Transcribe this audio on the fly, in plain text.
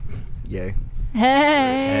Yay.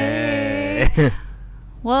 Hey. Hey.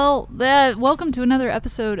 Well, welcome to another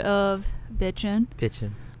episode of Bitchin.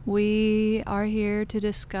 Bitchin. We are here to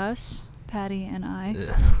discuss, Patty and I,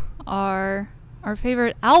 Ugh. our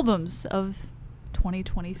favorite albums of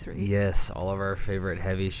 2023. Yes, all of our favorite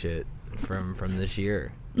heavy shit from this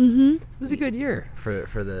year. Mm-hmm. It was a good year for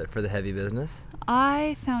the heavy business.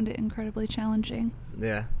 I found it incredibly challenging.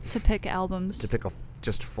 Yeah. To pick albums. To pick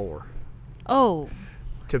just four. Oh.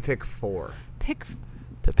 To pick four.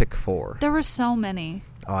 To pick four. There were so many.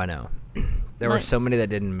 Oh, I know. There were so many that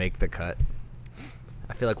didn't make the cut.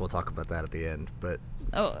 I feel like we'll talk about that at the end, but...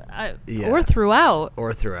 Or throughout.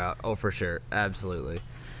 Oh, for sure. Absolutely.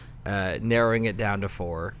 Narrowing it down to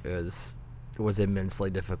four was immensely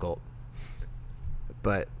difficult.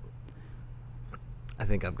 But I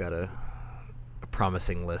think I've got a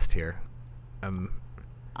promising list here. I'm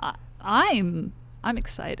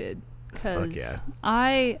excited because yeah.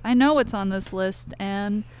 I know what's on this list,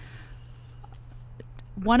 and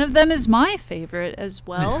one of them is my favorite as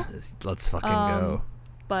well. Let's fucking go.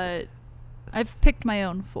 But I've picked my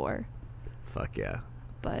own four. Fuck yeah.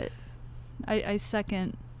 But I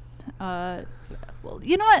second. Well,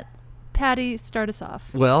 you know what, Patty, start us off.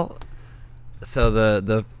 Well, so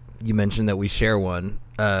the you mentioned that we share one,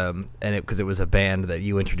 and because it was a band that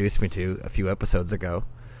you introduced me to a few episodes ago.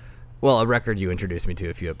 Well, a record you introduced me to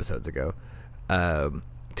a few episodes ago.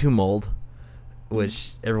 To Mold,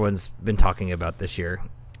 which everyone's been talking about this year.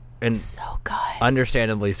 And so good.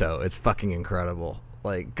 Understandably so. It's fucking incredible.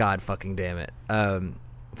 Like, God fucking damn it.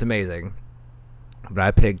 It's amazing. But I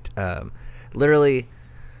picked, literally,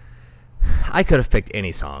 I could have picked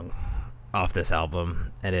any song off this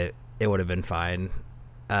album, and it would have been fine.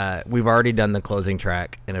 We've already done the closing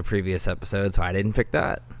track in a previous episode, so I didn't pick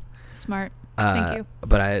that. Smart. Thank you.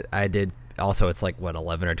 But I did. Also, it's like,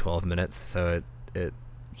 11 or 12 minutes, so it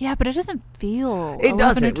yeah, but it doesn't feel. It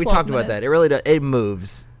doesn't. We talked minutes. about that. It really does. It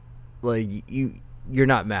moves. Like, you're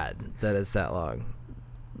not mad that it's that long.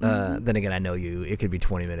 Then again, I know you. It could be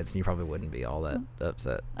 20 minutes, and you probably wouldn't be all that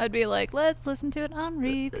upset. I'd be like, let's listen to it on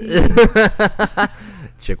repeat.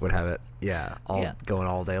 Chick would have it. Yeah, going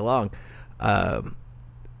all day long.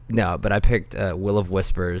 No, but I picked Will of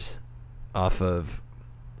Whispers off of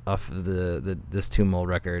this To Mold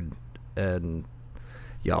record, and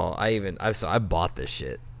y'all, I bought this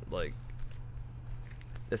shit. Like,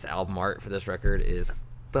 this album art for this record is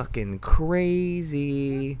fucking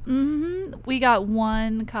crazy. Mm-hmm. We got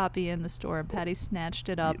one copy in the store, and Patty snatched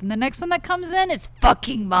it up, and the next one that comes in is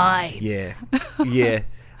fucking mine. Yeah.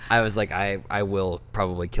 I was like, I will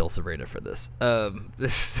probably kill Sabrina for this.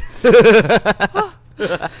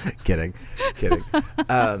 Kidding.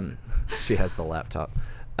 She has the laptop.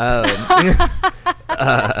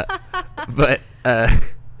 But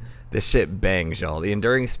this shit bangs, y'all. The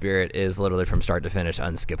Enduring Spirit is literally from start to finish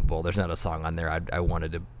unskippable. There's not a song on there I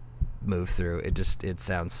wanted to move through. It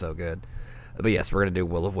sounds so good. But yes, we're gonna do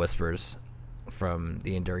Will of Whispers from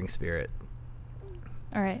the Enduring Spirit.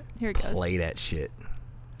 All right, here it goes. Play that shit.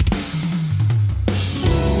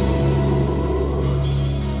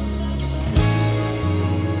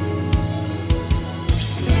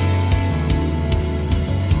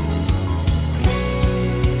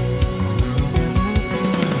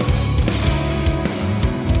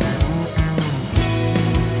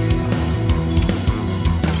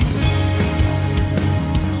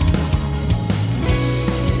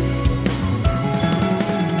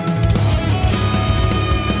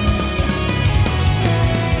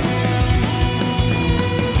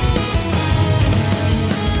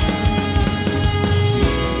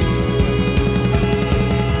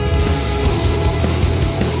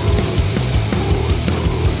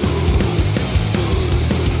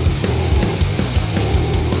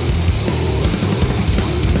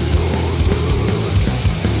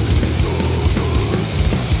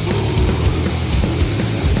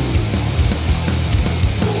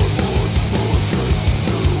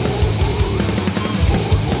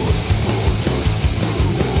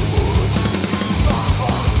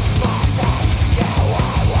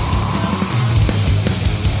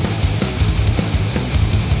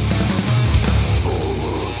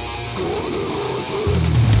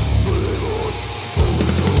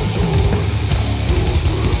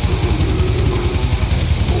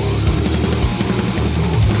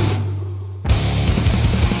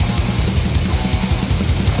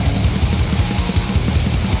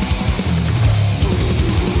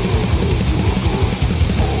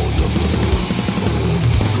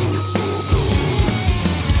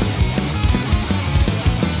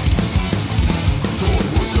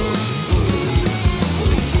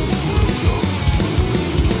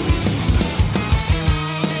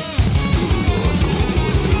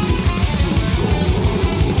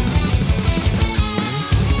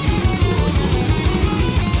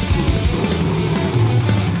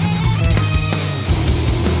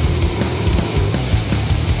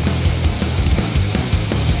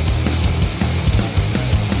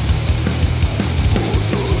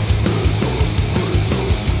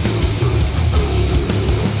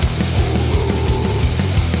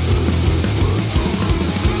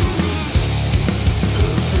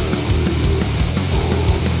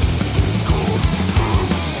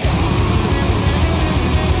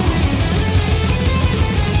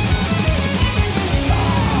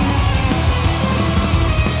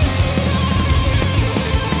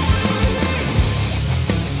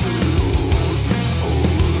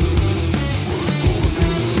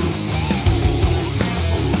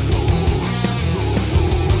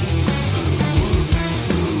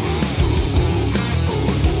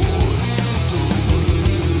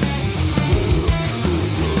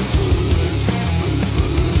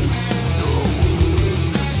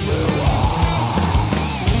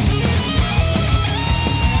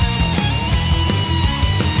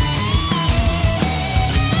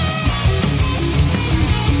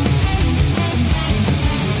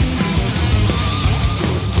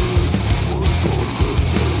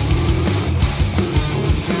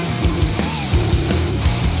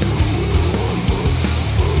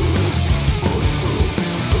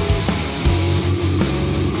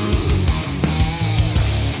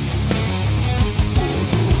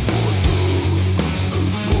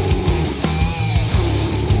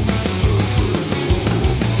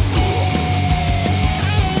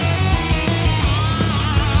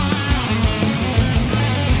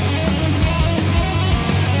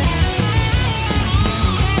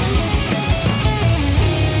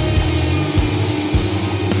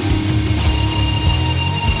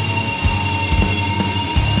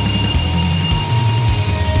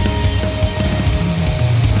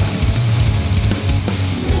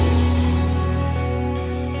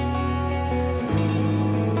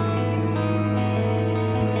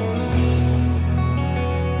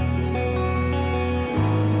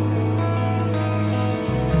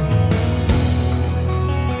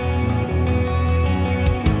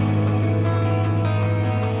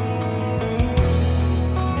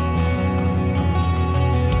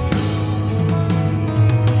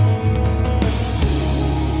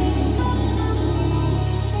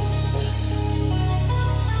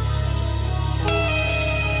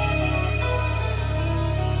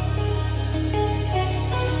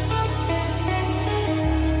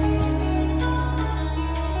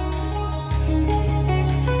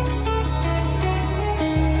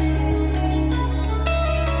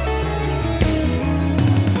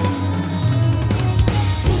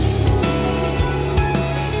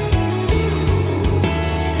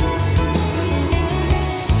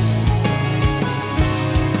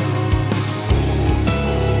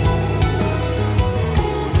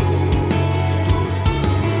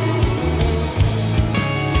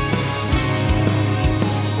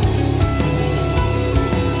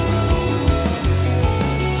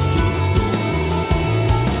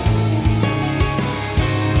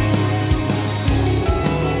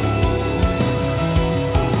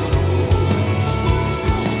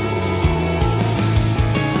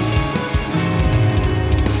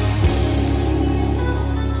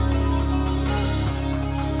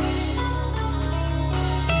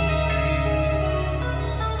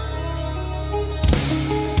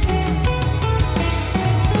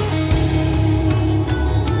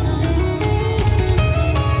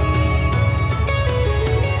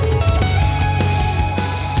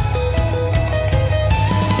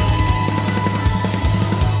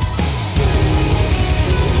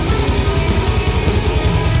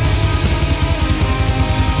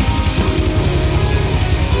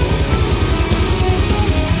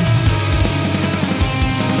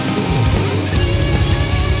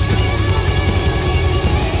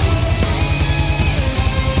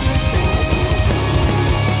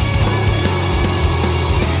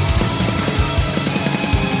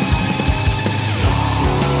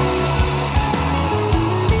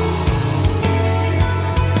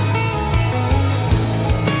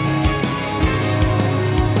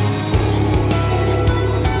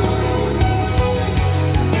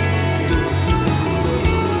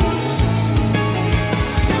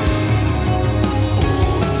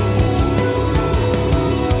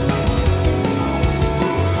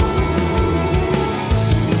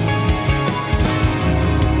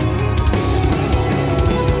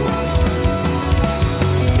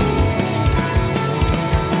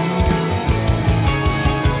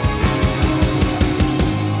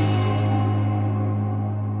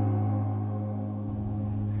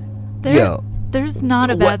 There's not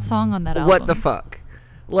a bad song on that album. What the fuck?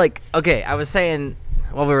 Like, okay, I was saying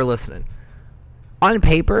while we were listening. On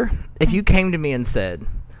paper, if you came to me and said,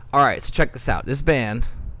 all right, so check this out. This band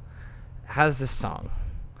has this song,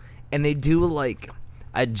 and they do like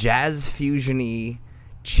a jazz fusion-y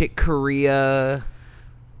Chick Corea,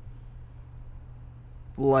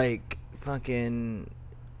 like fucking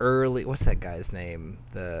early, what's that guy's name?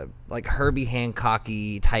 The like Herbie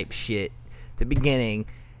Hancocky type shit at the beginning,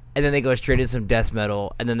 and then they go straight into some death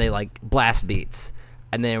metal, and then they like blast beats,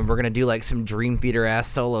 and then we're gonna do like some Dream Theater ass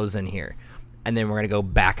solos in here, and then we're gonna go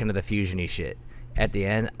back into the fusion-y shit at the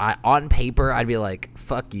end. On paper, I'd be like,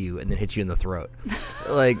 fuck you, and then hit you in the throat.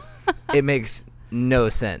 Like, it makes no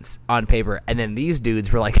sense on paper. And then these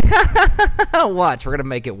dudes were like, watch, we're gonna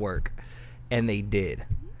make it work. And they did.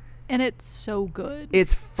 And it's so good.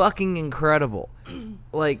 It's fucking incredible.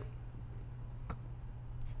 Like,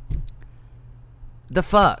 the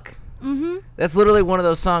fuck. Mm-hmm. That's literally one of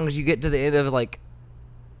those songs you get to the end of like,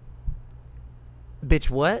 bitch,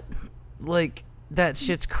 what? Like, that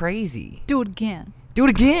shit's crazy. Do it again. Do it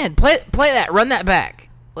again. Play that. Run that back.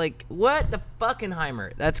 Like, what the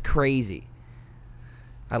fucking-heimer? That's crazy.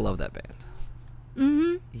 I love that band.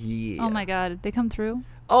 Mm-hmm. Yeah. Oh, my God. They come through?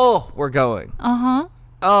 Oh, we're going. Uh-huh.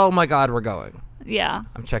 Oh, my God, we're going. Yeah.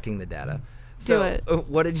 I'm checking the data. So, do it.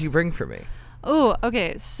 What did you bring for me? Oh,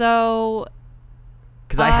 okay. So...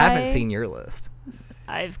 Because I haven't seen your list.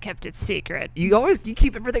 I've kept it secret. You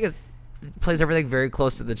keep everything... plays everything very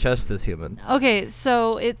close to the chest, this human. Okay,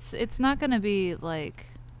 so it's not going to be like...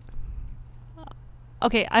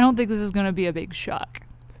 Okay, I don't think this is going to be a big shock.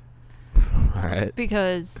 All right.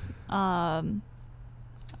 Because I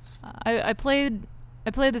played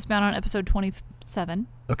this band on episode 27.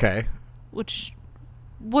 Okay. Which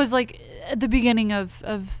was like at the beginning of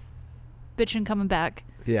Bitchin coming back.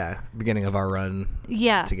 Yeah, beginning of our run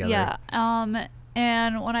together. Yeah.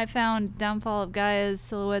 And when I found Downfall of Gaia's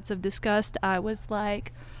Silhouettes of Disgust, I was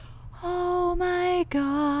like, oh my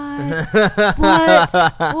God.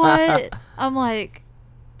 What? I'm like,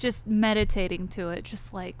 just meditating to it,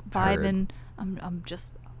 just like vibing.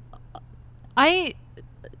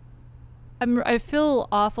 I feel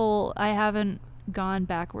awful. I haven't gone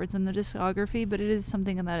backwards in the discography, but it is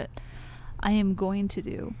something that I am going to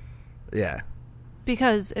do. Yeah.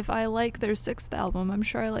 Because if I like their 6th album, I'm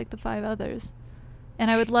sure I like the 5 others. And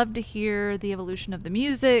I would love to hear the evolution of the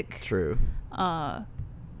music. True. Yeah.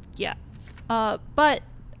 But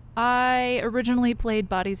I originally played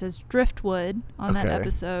Bodies as Driftwood on that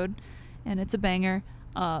episode, and it's a banger.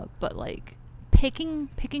 But like picking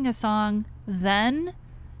a song then,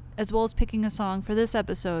 as well as picking a song for this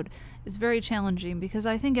episode, is very challenging because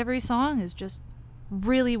I think every song is just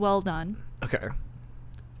really well done. Okay.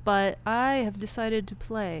 But I have decided to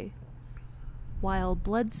play While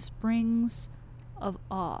Blood Springs of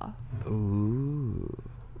Awe. Ooh.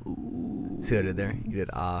 See what I did there? You did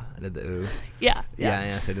ah. I did the ooh. Yeah.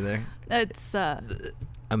 Yeah. So I did there. It's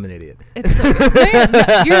I'm an idiot. It's so good.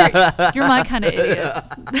 Man, you're my kind of idiot.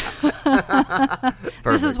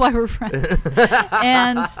 This is why we're friends.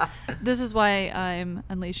 And this is why I'm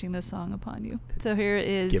unleashing this song upon you. So here it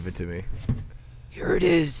is. Give it to me. Here it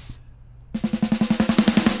is.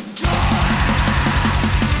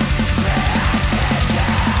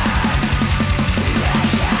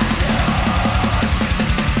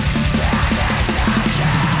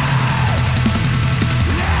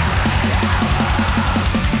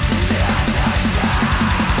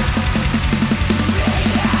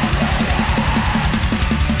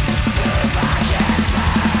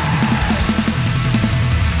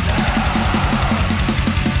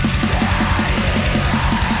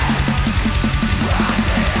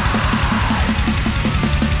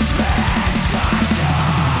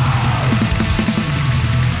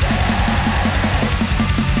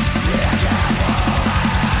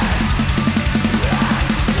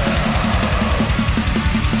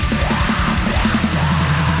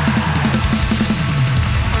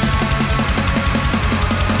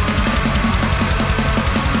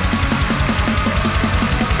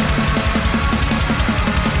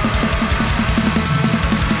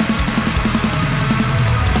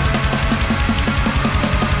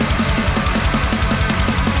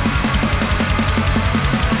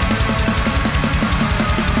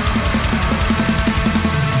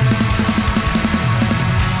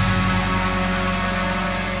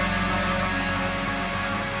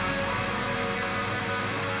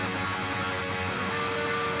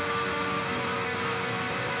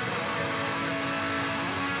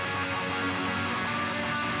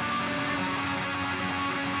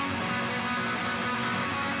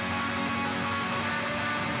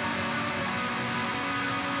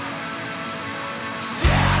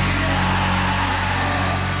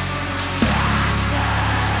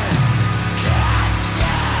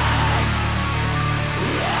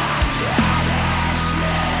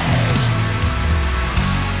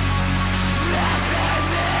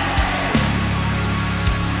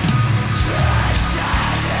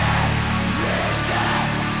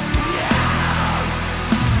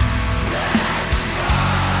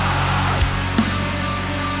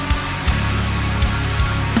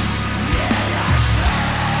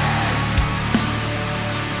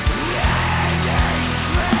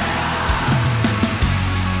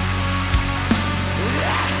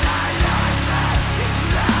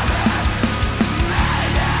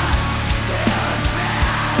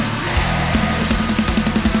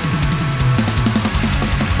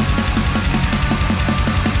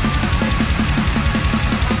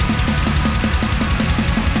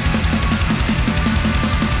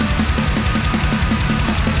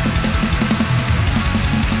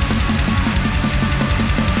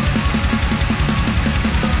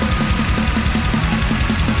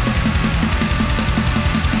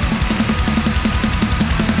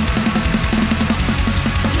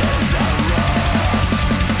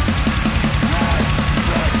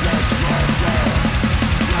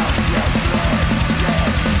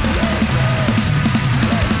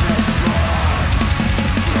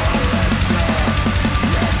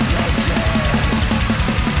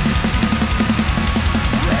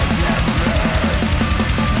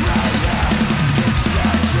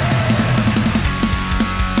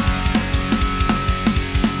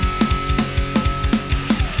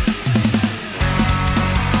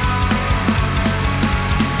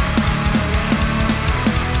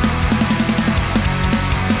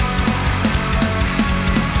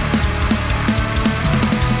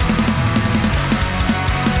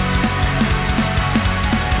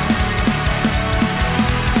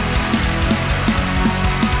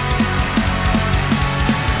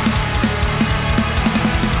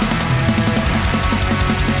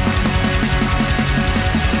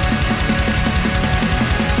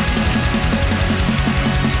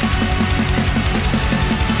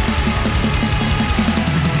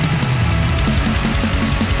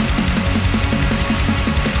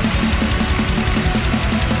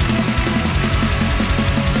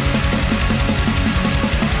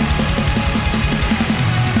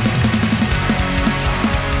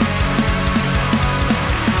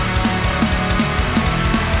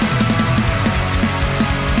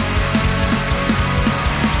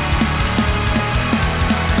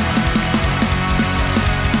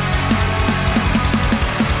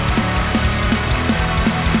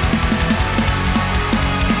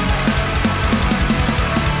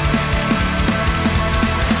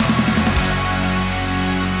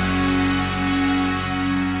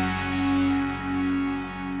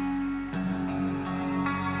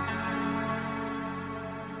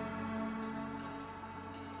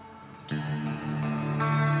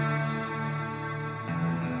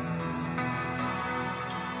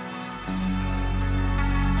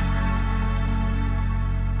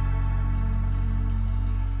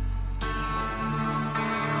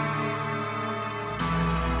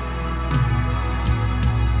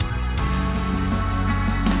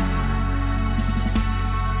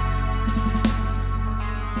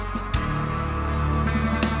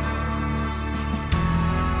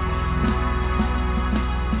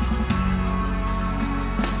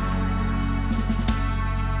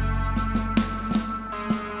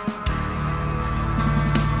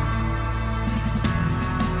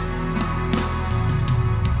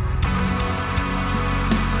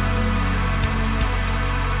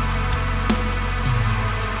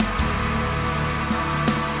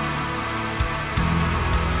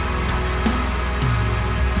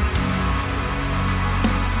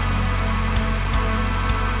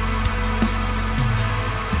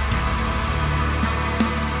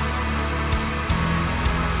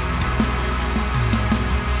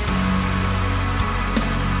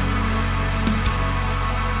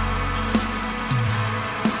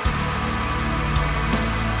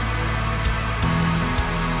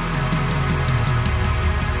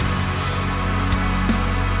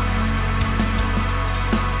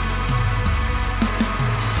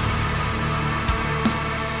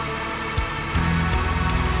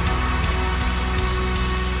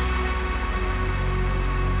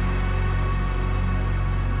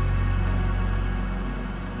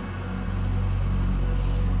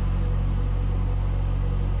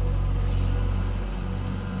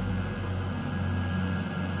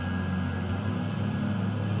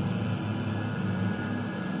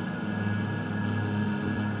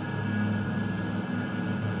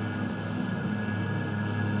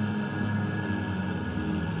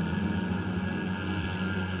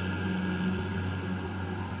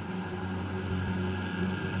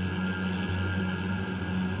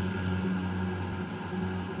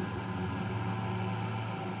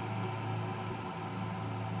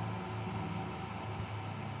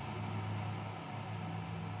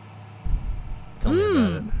 Tell me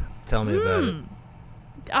about it. Tell me about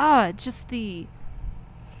it. Just the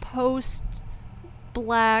post-black,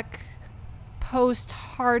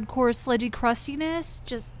 post-hardcore sludgy crustiness.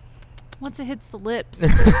 Just once it hits the lips.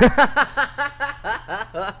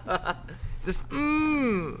 Just,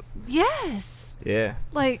 Yes. Yeah.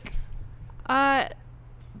 Like, that's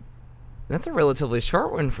a relatively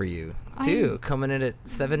short one for you, too. Coming in at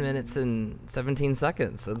 7 minutes and 17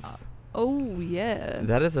 seconds. That's... oh, yeah.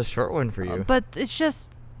 That is a short one for you. But it's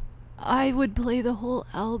just, I would play the whole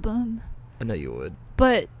album. I know you would.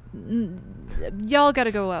 But y'all got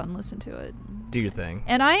to go out and listen to it. Do your thing.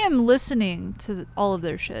 And I am listening to all of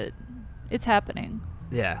their shit. It's happening.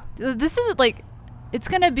 Yeah. This is like, it's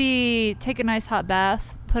going to be take a nice hot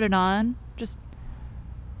bath, put it on, just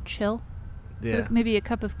chill. Yeah. With maybe a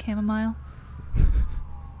cup of chamomile.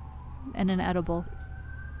 And an edible.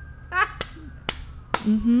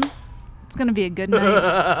 It's going to be a good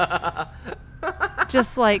night.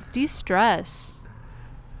 Just like de-stress.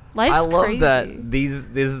 Life's I love crazy. that this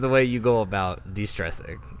is the way you go about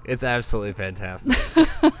de-stressing. It's absolutely fantastic.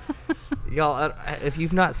 Y'all, if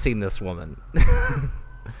you've not seen this woman,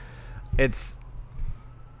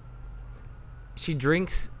 she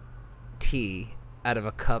drinks tea out of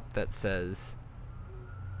a cup that says,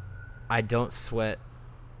 "I don't sweat,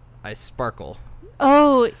 I sparkle."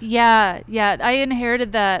 Oh, yeah. I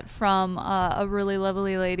inherited that from a really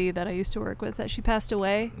lovely lady that I used to work with that she passed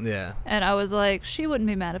away. Yeah. And I was like, she wouldn't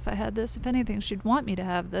be mad if I had this. If anything, she'd want me to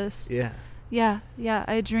have this. Yeah. Yeah.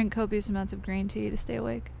 I drink copious amounts of green tea to stay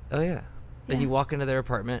awake. Oh, yeah. Yeah. And you walk into their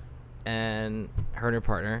apartment, and her and her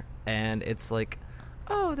partner, and it's like,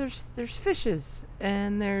 oh, there's fishes,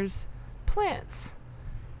 and there's plants,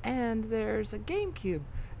 and there's a GameCube.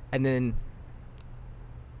 And then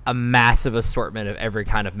a massive assortment of every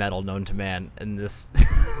kind of metal known to man in this.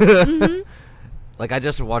 Like, I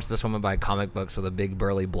just watched this woman buy comic books with a big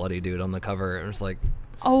burly bloody dude on the cover, and it was like,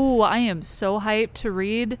 oh, I am so hyped to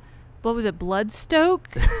read, what was it, Bloodstoke?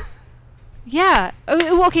 Yeah.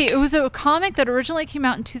 Okay, it was a comic that originally came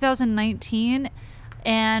out in 2019,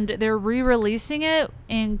 and they're re-releasing it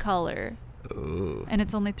in color. ooh, And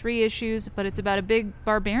it's only 3 issues, but it's about a big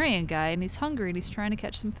barbarian guy, and he's hungry, and he's trying to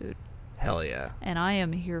catch some food. hell yeah. And I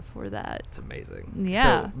am here for that. It's amazing.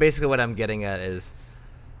 Yeah. So basically what I'm getting at is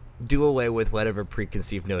do away with whatever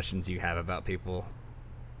preconceived notions you have about people.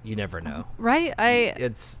 You never know. Right?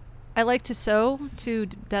 I like to sew to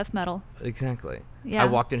death metal. Exactly. Yeah. I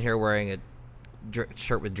walked in here wearing a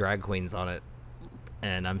shirt with drag queens on it,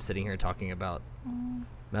 and I'm sitting here talking about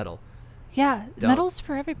metal. Yeah, Don't. metal's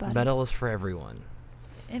for everybody. Metal is for everyone.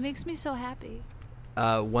 It makes me so happy.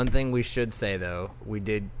 One thing we should say though, we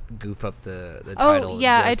did goof up the title. Oh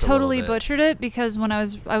yeah, I just a totally little bit. butchered it because when I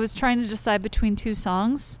was trying to decide between two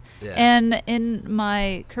songs, Yeah. and in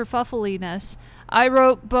my kerfuffeliness, I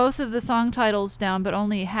wrote both of the song titles down, but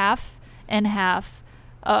only half and half.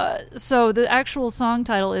 So the actual song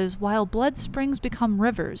title is "While Blood Springs Become There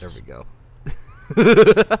Rivers." we go.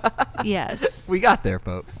 Yes. We got there,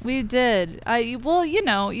 folks. We did. Well, you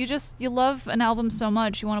love an album so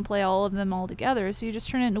much, you want to play all of them all together, so you just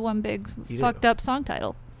turn it into one big fucked up song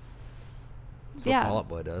title. That's what Fall Out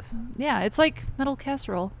Boy does. Yeah, it's like Metal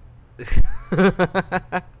Casserole.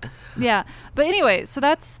 Yeah, but anyway, so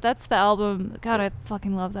that's the album. God, I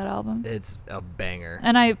fucking love that album. It's a banger.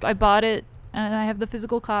 And I bought it, and I have the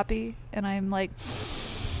physical copy, and I'm like,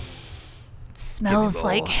 it smells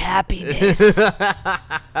like happiness.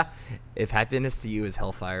 If happiness to you is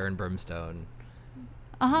hellfire and brimstone,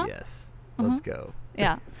 yes, let's go.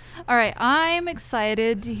 Yeah. All right, I'm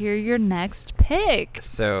excited to hear your next pick.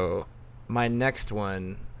 So, my next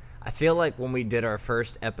one, I feel like when we did our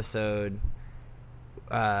first episode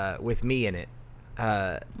with me in it,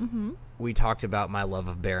 we talked about my love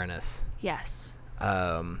of Baroness. Yes.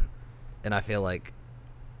 And I feel like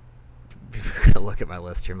people are gonna look at my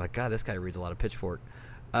list here. I'm like, God, this guy reads a lot of Pitchfork.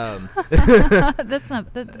 That's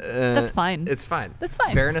fine. It's fine. That's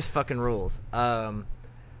fine. Baroness fucking rules.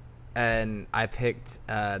 And I picked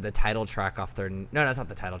the title track off their. No, that's not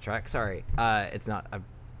the title track. Sorry, it's not. I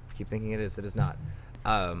keep thinking it is. It is not.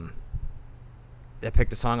 I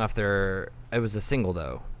picked a song off their. It was a single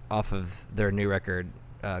though, off of their new record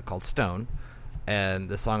called Stone, and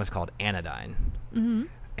the song is called Anodyne. Mm-hmm.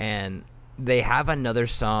 And they have another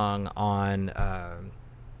song on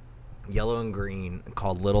Yellow and Green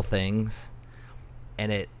called Little Things,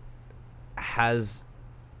 and it has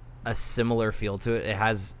a similar feel to it. It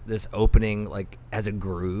has this opening, like, has a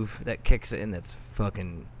groove that kicks in that's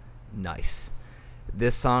fucking nice.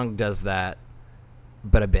 This song does that,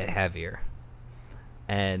 but a bit heavier.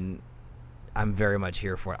 And I'm very much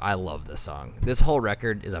here for it. I love this song. This whole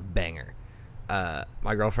record is a banger.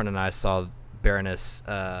 My girlfriend and I saw Baroness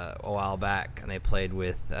a while back, and they played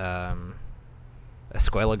with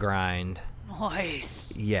Escuela Grind.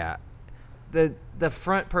 Nice. Yeah. The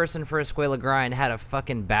front person for Escuela Grind had a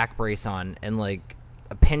fucking back brace on and like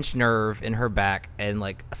a pinched nerve in her back and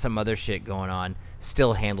like some other shit going on.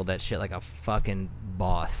 Still handled that shit like a fucking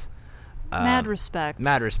boss. Mad respect.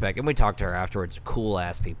 Mad respect. And we talked to her afterwards. Cool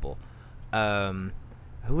ass people. Who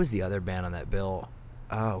was the other band on that bill?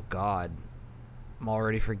 Oh God, I'm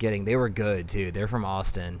already forgetting. They were good too. They're from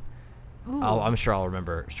Austin. I'm sure I'll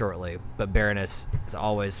remember shortly. But Baroness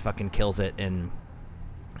always fucking kills it, and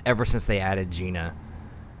ever since they added Gina,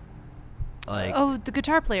 the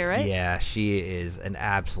guitar player, right? Yeah, she is an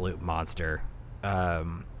absolute monster.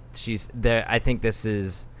 She's there. I think this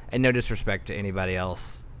is, and no disrespect to anybody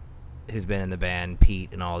else who's been in the band, Pete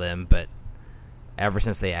and all them, but ever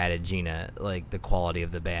since they added Gina, like, the quality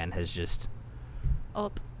of the band has just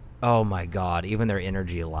up. Oh my God, even their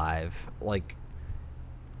energy live. Like,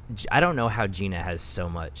 I don't know how Gina has so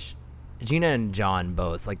much. Gina and John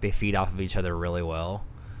both, like, they feed off of each other really well.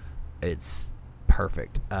 It's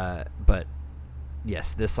perfect. But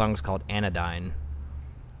yes, this song's called Anodyne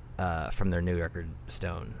from their new record,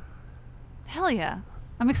 Stone. Hell yeah.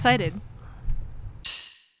 I'm excited.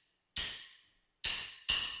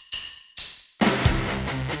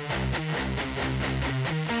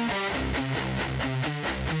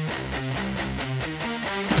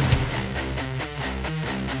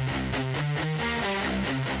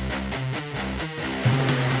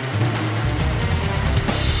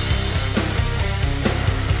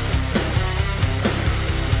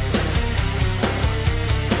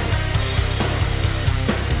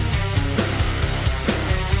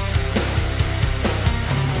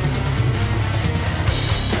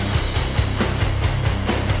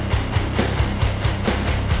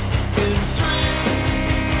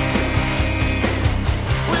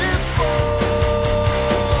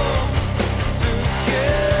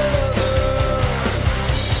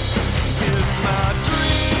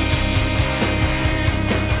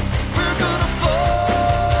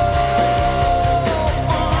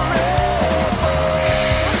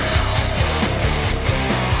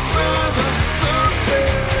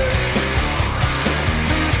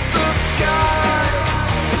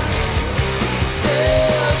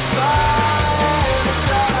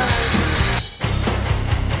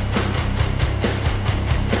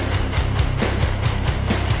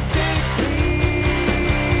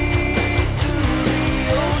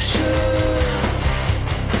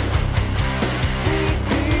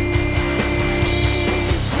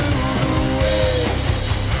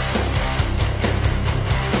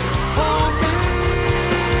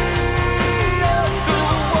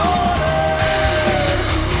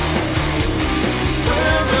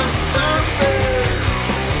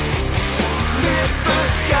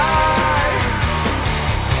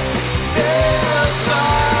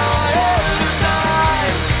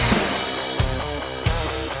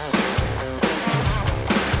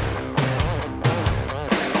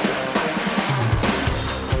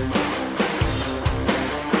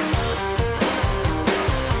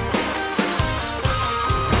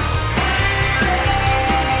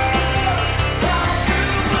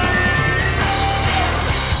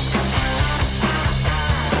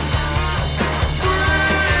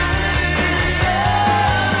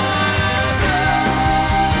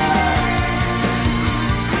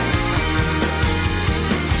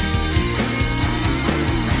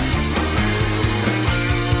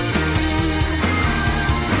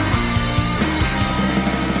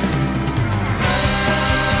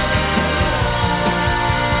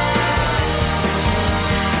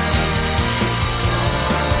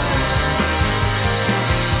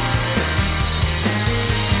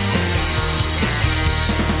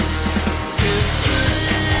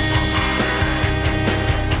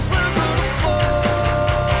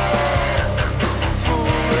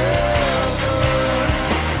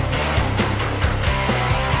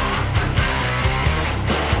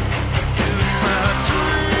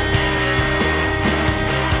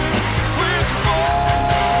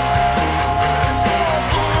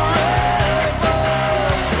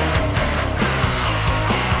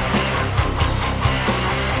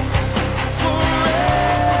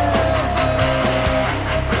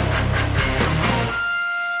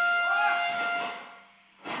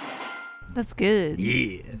 That's good.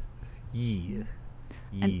 Yeah. Yeah.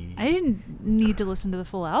 Yeah. And I didn't need to listen to the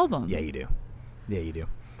full album. Yeah, you do. Yeah, you do.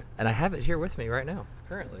 And I have it here with me right now,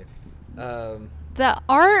 currently. The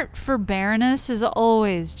art for Baroness is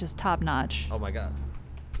always just top notch. Oh my god.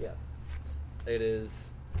 Yes. It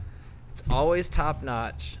is. It's always top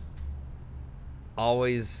notch.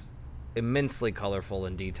 Always immensely colorful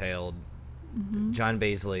and detailed. Mm-hmm. John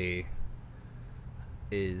Baisley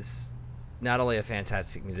is not only a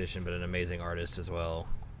fantastic musician, but an amazing artist as well.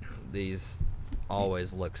 These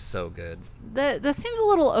always look so good. That seems a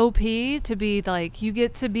little OP to be like, you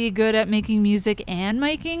get to be good at making music and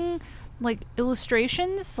making like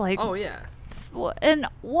illustrations. Like, oh yeah. And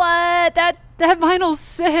what? That vinyl's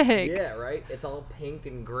sick. Yeah, right? It's all pink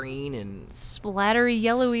and green and splattery,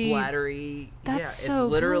 yellowy. Splattery. That's yeah, so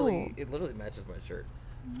it's literally cool. It literally matches my shirt.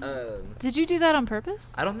 Did you do that on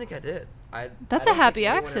purpose? I don't think I did. That's I a don't happy think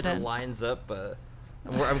anyone accident. ever lines up.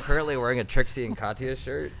 I'm currently wearing a Trixie and Katya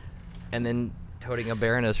shirt, and then toting a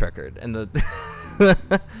Baroness record, and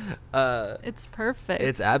it's perfect.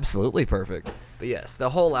 It's absolutely perfect. But yes, the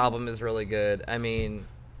whole album is really good. I mean,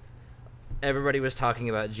 everybody was talking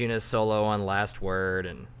about Gina's solo on Last Word,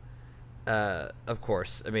 and of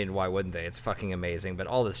course, I mean, why wouldn't they? It's fucking amazing. But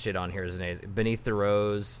all this shit on here is amazing. Beneath the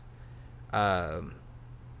Rose, oh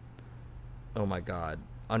my god,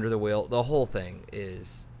 Under the Wheel, the whole thing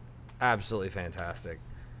is absolutely fantastic.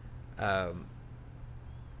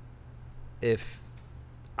 If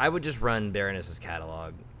I would just run Baroness's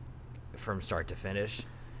catalog from start to finish,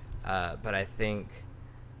 but I think,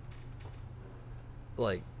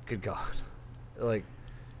 like, good God, like,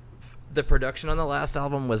 the production on the last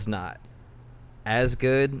album was not as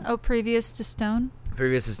good. Oh, previous to Stone,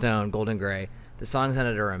 Golden Gray. The songs on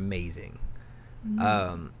it are amazing.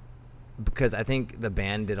 Because I think the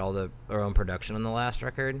band did all their own production on the last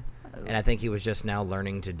record, and I think he was just now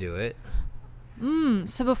learning to do it.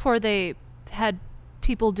 So before they had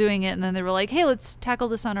people doing it, and then they were like, "Hey, let's tackle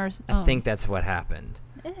this on our own." I think that's what happened.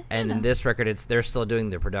 And in this record, they're still doing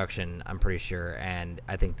the production, I'm pretty sure, and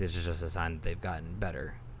I think this is just a sign that they've gotten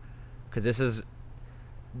better. Because this is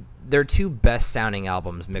their two best sounding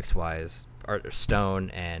albums mix wise are Stone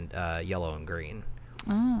and Yellow and Green.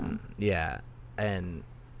 Oh. Yeah, and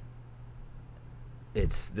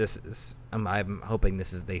I'm hoping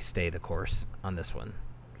they stay the course on this one.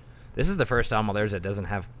 This is the first album of theirs that doesn't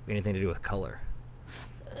have anything to do with color.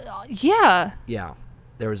 Yeah. Yeah.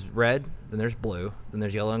 There was red, then there's blue, then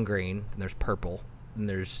there's yellow and green, then there's purple, then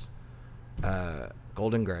there's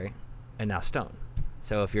golden gray, and now stone.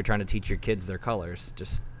 So if you're trying to teach your kids their colors,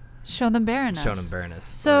 just show them Baroness.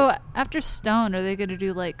 So right. After Stone, are they going to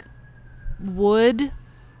do like wood,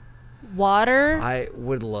 water? I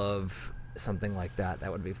would love something like that.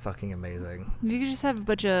 That would be fucking amazing. You could just have a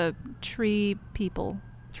bunch of tree people.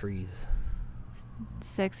 Trees.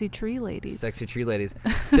 Sexy tree ladies.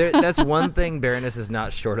 That's one thing Baroness is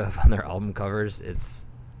not short of on their album covers. It's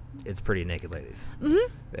pretty naked ladies.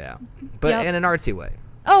 Mm-hmm. Yeah. But in an artsy way.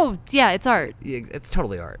 Oh, yeah, it's art. It's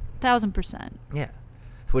totally art. 1000%. Yeah.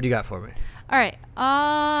 So what do you got for me? All right.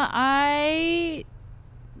 I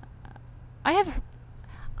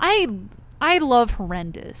love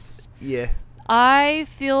Horrendous. Yeah. I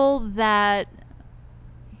feel that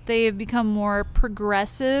they have become more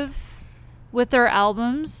progressive with their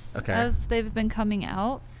albums as they've been coming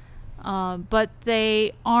out. But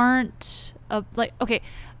they aren't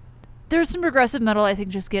there's some progressive metal I think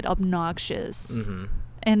just get obnoxious. Mm-hmm.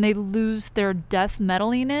 And they lose their death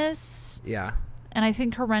metaliness. Yeah. And I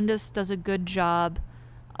think Horrendous does a good job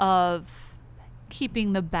of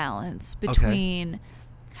keeping the balance between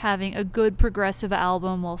having a good progressive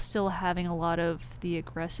album while still having a lot of the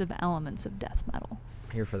aggressive elements of death metal.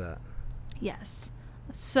 Here for that. Yes.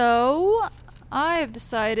 So I have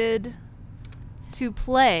decided to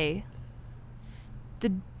play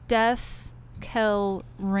The Death Kell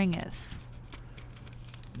Ringeth.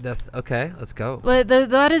 Okay, let's go. But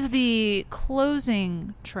that is the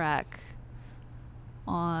closing track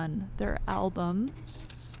on their album.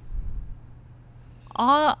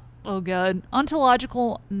 Oh god,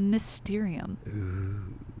 Ontological Mysterium.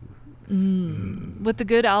 With the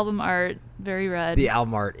good album art, very red. The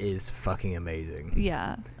album art is fucking amazing.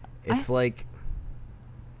 Yeah. It's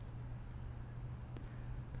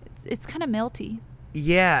it's kind of melty.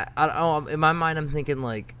 Yeah, I don't know. In my mind, I'm thinking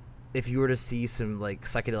like if you were to see some like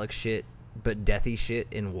psychedelic shit, but deathy shit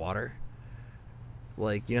in water.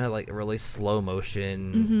 Like, you know, like really slow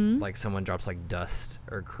motion, like someone drops like dust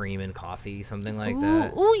or cream in coffee, something like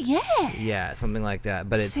that. Oh yeah. Yeah, something like that.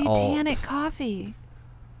 But it's satanic coffee.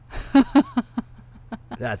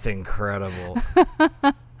 That's incredible.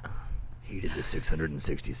 He heated to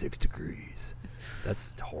 666 degrees.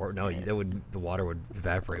 That's horrible. No, the water would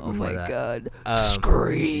evaporate before that. God.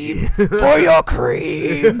 Scream for your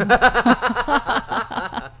cream.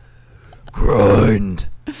 Grind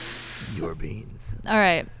your beans. All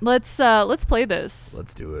right, let's play this.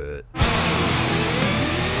 Let's do it.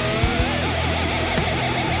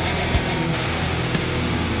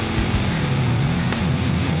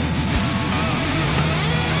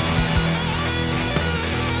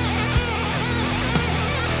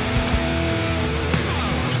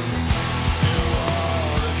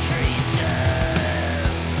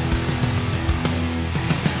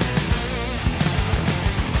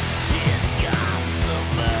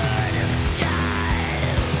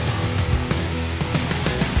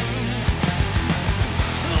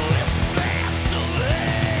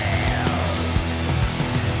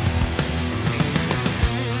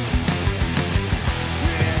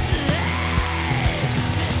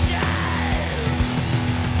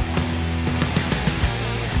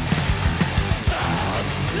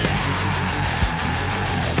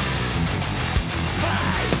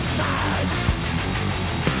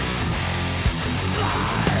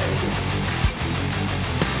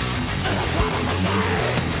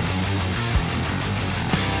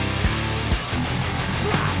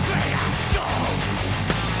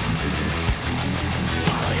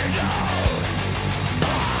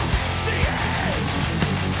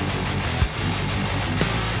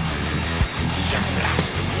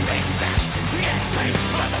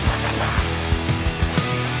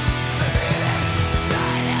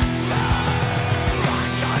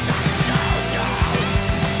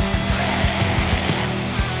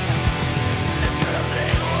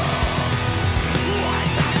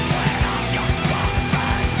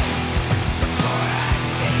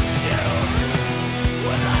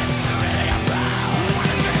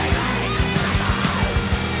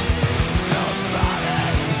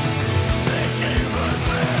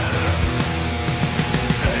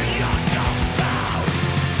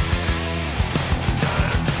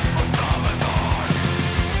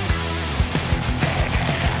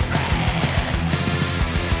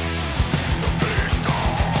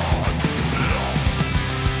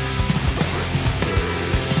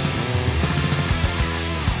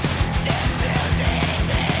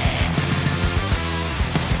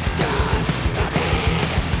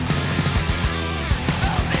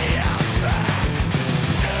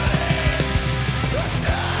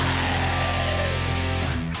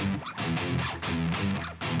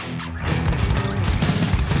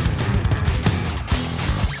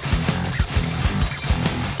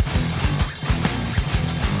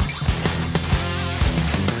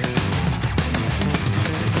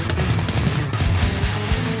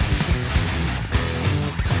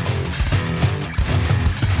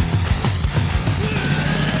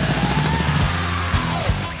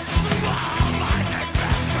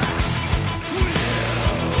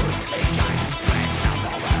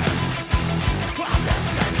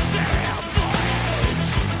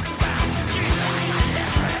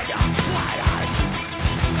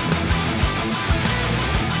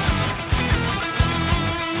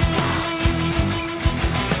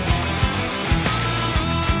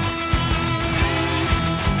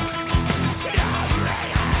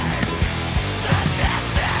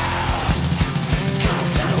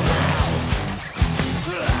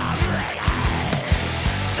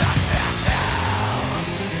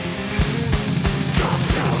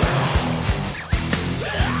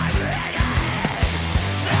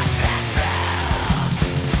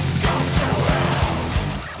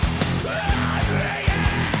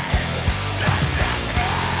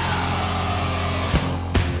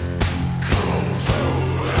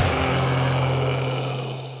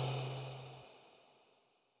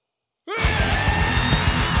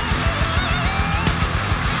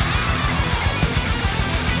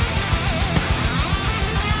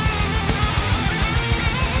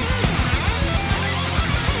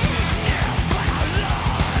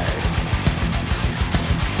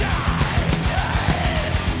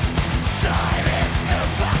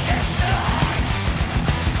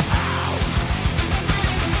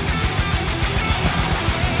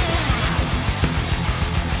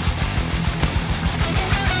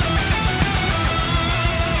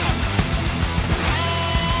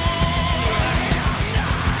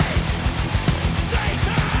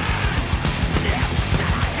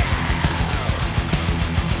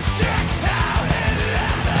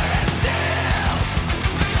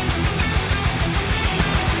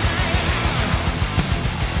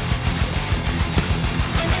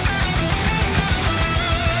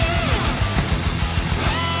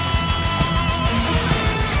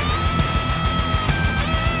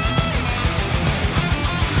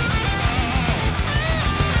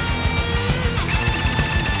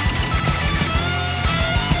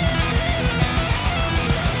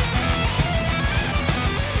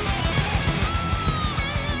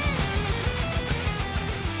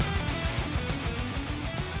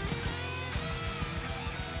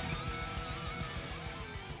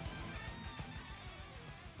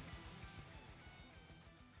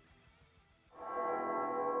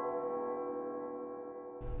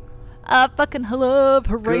 I fucking love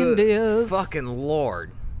her Good reindeers. fucking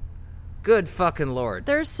lord. Good fucking lord.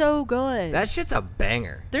 They're so good. That shit's a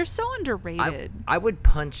banger. They're so underrated. I would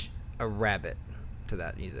punch a rabbit to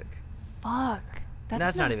that music. Fuck.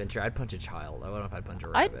 That's not even true. I'd punch a child. I don't know if I'd punch a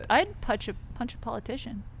rabbit. I'd punch a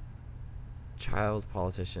politician. Child,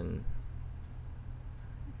 politician.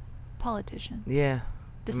 Politician. Yeah.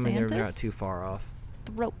 DeSantis? I mean, they're not too far off.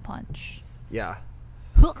 Throat punch. Yeah.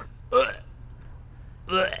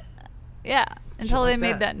 Yeah. Until like they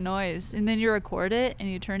made that. that noise. And then you record it and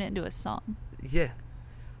you turn it into a song. Yeah.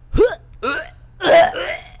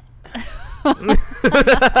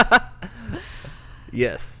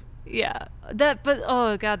 Yes. Yeah. But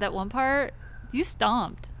oh god, that one part, you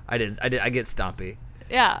stomped. I did. I get stompy.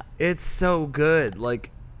 Yeah. It's so good.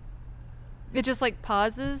 Like, It just like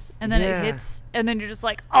pauses and then Yeah. it hits and then you're just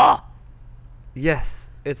like, oh. yes,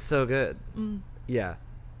 it's so good. Yeah.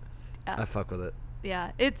 Yeah. I fuck with it.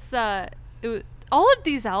 Yeah. It's all of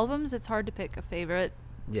these albums, it's hard to pick a favorite.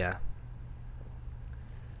 Yeah.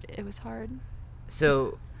 It was hard.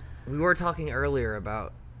 So, we were talking earlier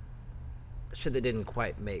about shit that didn't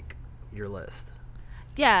quite make your list.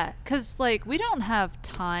 Yeah, because, like, we don't have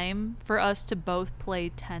time for us to both play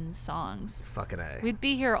 10 songs. Fucking A. We'd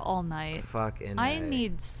be here all night. Fucking I A.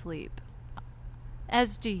 need sleep.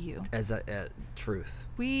 As do you. As a truth.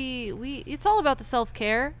 It's all about the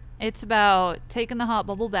self-care. It's about taking the hot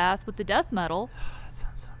bubble bath with the death metal. That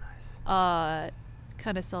sounds so nice.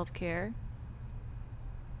 Kind of self-care.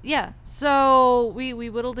 Yeah, so we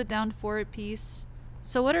whittled it down to 4 apiece.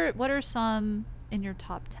 So what are some in your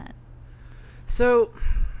top 10? So,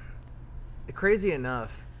 crazy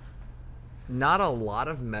enough, not a lot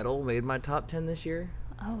of metal made my top 10 this year.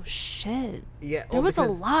 Oh shit. Yeah, There was a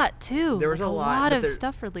because lot too. there was like a lot, but of there-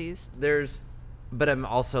 stuff released. But I'm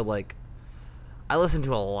also like, I listen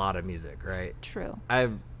to a lot of music, right? True.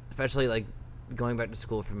 Especially like going back to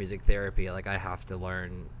school for music therapy, like I have to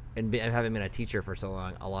learn, and having been a teacher for so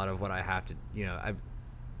long, a lot of what I have to,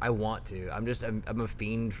 I want to. I'm a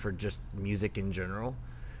fiend for just music in general.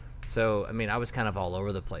 So, I mean, I was kind of all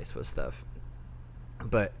over the place with stuff.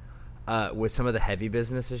 But with some of the heavy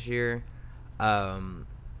business this year,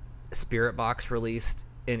 Spirit Box released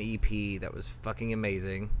an EP that was fucking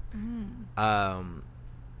amazing.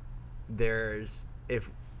 There's a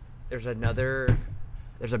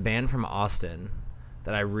band from Austin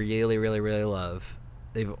that I really, really, really love.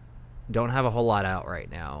 They don't have a whole lot out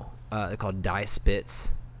right now. They're called Die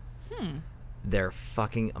Spitz. They're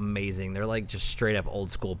fucking amazing. They're like just straight up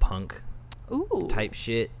old school punk type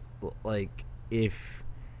shit. Like if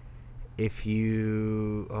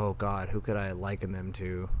you, oh god, who could I liken them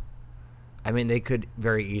to? I mean, they could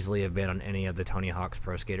very easily have been on any of the Tony Hawk's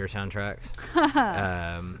Pro Skater soundtracks.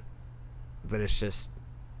 But it's just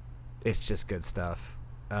good stuff.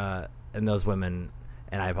 And those women,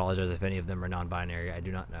 and I apologize if any of them are non-binary. I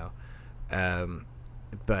do not know.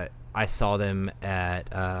 But I saw them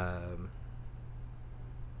at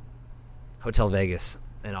Hotel Vegas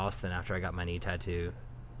in Austin after I got my knee tattoo.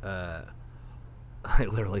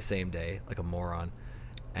 Literally same day, like a moron.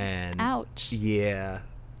 And Ouch. Yeah,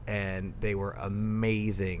 and they were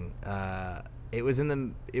amazing. It was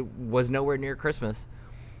nowhere near Christmas,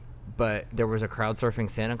 but there was a crowd surfing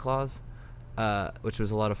Santa Claus, which was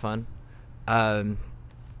a lot of fun. Oh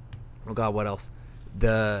god, what else?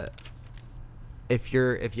 If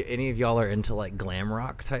any of y'all are into like glam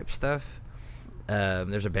rock type stuff,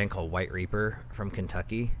 there's a band called White Reaper from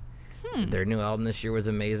Kentucky. Their new album this year was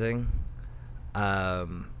amazing.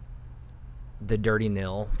 The Dirty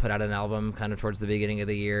Nil put out an album kind of towards the beginning of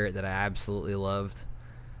the year that I absolutely loved.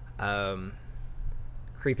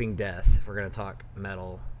 Creeping Death, if we're gonna talk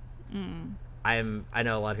metal. I know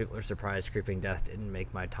a lot of people are surprised Creeping Death didn't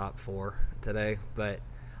make my top 4 today, but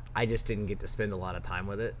I just didn't get to spend a lot of time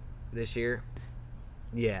with it this year.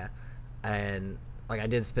 Yeah, and like I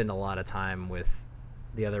did spend a lot of time with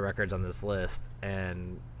the other records on this list,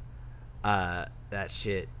 and that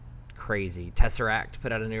shit crazy. Tesseract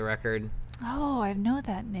put out a new record. Oh, I know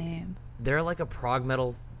that name. They're like a prog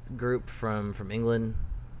metal group from England.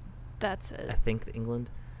 That's I it. think England.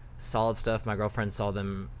 Solid stuff. My girlfriend saw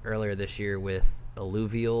them earlier this year with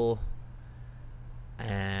Alluvial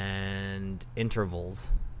and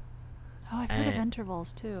Intervals. Oh, I've heard of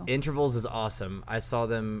Intervals too. Intervals is awesome. I saw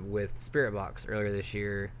them with Spirit Box earlier this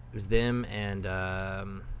year. It was them and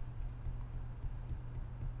oh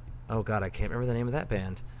god, I can't remember the name of that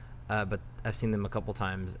band. But I've seen them a couple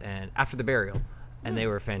times, and After the Burial, and they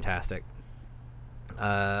were fantastic.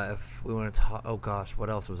 If we want to talk, oh gosh, what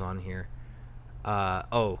else was on here?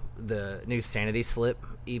 The new Sanity Slip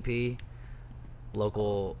EP,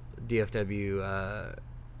 local DFW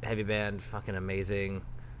heavy band, fucking amazing.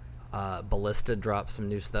 Ballista dropped some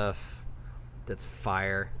new stuff that's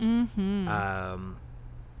fire.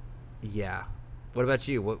 Yeah. What about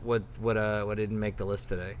you? What didn't make the list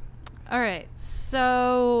today? All right,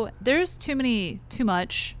 so there's too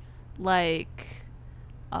much. Like,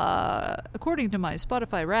 according to my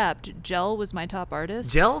Spotify Wrapped, Gel was my top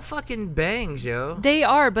artist. Gel fucking bangs, yo. They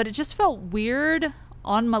are, but it just felt weird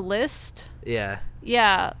on my list. Yeah.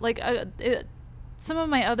 Yeah, like some of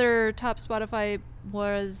my other top Spotify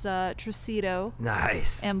was Tricido.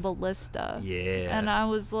 Nice. And Ballista. Yeah. And I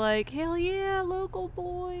was like, hell yeah, local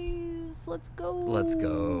boys, let's go. Let's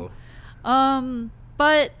go.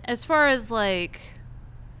 But as far as like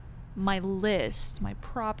my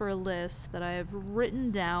proper list that I have written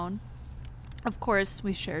down, of course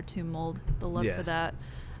we share Tomb Mold, the love for that.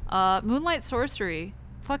 Moonlight Sorcery,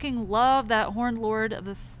 fucking love that Horned Lord of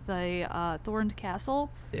the Thorned Castle.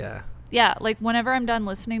 Yeah. Yeah, like whenever I'm done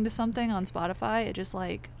listening to something on Spotify, it just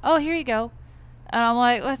like, oh, here you go, and I'm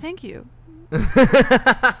like, well, thank you.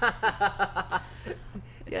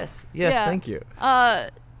 Yes, yeah. Thank you.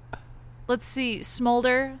 Let's see,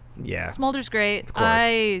 Smolder. Yeah. Smolder's great. Of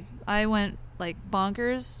course. I went like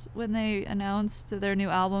bonkers when they announced their new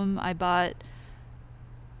album. I bought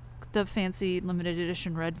the fancy limited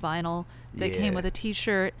edition red vinyl that came with a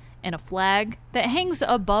t-shirt and a flag that hangs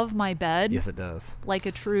above my bed. Yes, it does. Like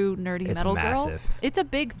a true nerdy It's metal massive. girl. It's a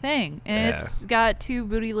big thing. And it's got two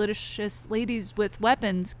bootylicious ladies with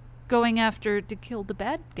weapons going after to kill the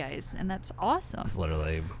bad guys, and that's awesome. It's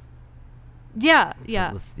literally... Yeah.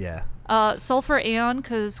 Sulfur Aeon,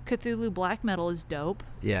 because Cthulhu black metal is dope.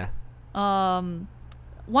 Yeah. One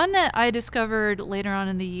that I discovered later on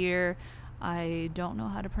in the year, I don't know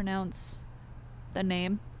how to pronounce the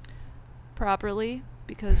name properly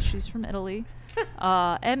because she's from Italy.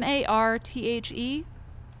 Marthe.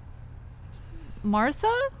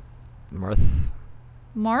 Martha?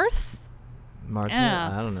 Marth?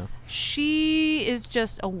 I don't know. She is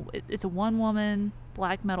just it's a one-woman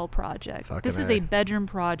black metal project. Fucking this is a bedroom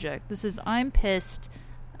project. This is I'm pissed,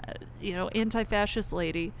 anti-fascist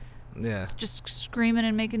lady. Yeah. Just screaming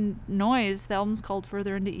and making noise. The album's called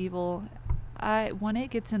Further Into Evil. When it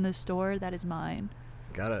gets in the store, that is mine.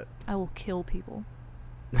 Got it. I will kill people.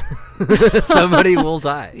 Somebody will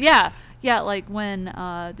die. Yeah, like when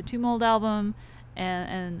the Tomb Mold album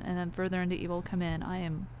and then Further Into Evil come in, I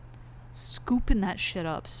am scooping that shit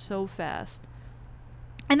up so fast.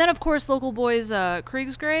 And then, of course, local boys,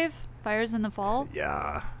 Kriegsgrave, Fires in the Fall.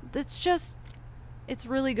 Yeah. It's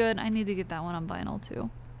really good. I need to get that one on vinyl, too.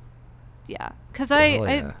 Yeah. Because I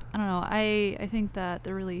don't know. I think that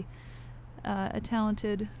they're really a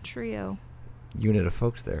talented trio. Unit of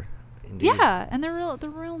folks there. Indeed. Yeah, and they're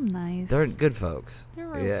real nice. They're good folks. They're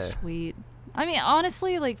real sweet. I mean,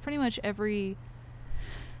 honestly, like pretty much every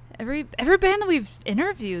band that we've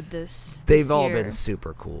interviewed they've this all year, been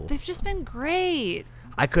super cool. They've just been great.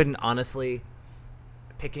 I couldn't honestly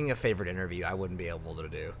picking a favorite interview. I wouldn't be able to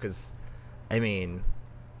do because, I mean,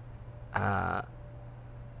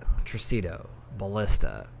 Tricido,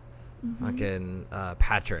 Ballista, fucking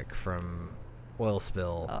Patrick from Oil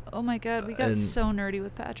Spill. Oh my god, we got so nerdy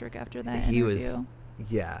with Patrick after that he interview. was,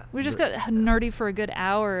 yeah. We just got nerdy for a good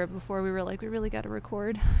hour before we were like, we really got to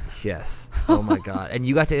record. Yes. Oh my god. And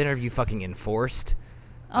you got to interview fucking Enforced.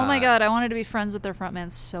 Oh my god, I wanted to be friends with their frontman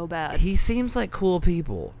so bad. He seems like cool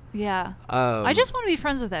people. Yeah. I just want to be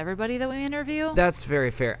friends with everybody that we interview. That's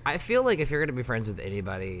very fair. I feel like if you're going to be friends with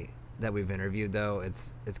anybody that we've interviewed, though,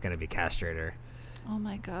 it's going to be Castrator. Oh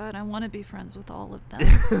my god, I want to be friends with all of them.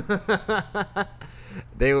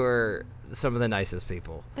 They were some of the nicest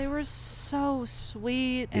people. They were so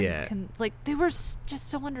sweet and they were just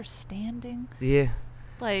so understanding. Yeah.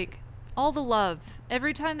 Like all the love.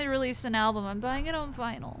 Every time they release an album, I'm buying it on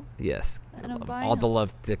vinyl. Yes. And I'm buying all the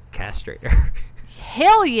love to Castrator.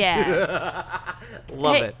 Hell yeah.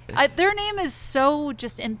 Love it. Their name is so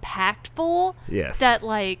just impactful. Yes. That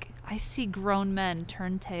like I see grown men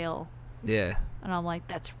turn tail. Yeah. And I'm like,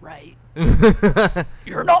 that's right.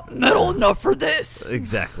 You're not metal enough for this.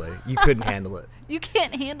 Exactly. You couldn't handle it. You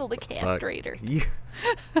can't handle the Castrator.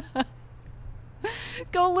 Fuck.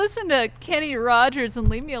 Go listen to Kenny Rogers and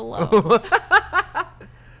leave me alone.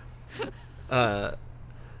 But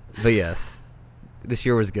yes, this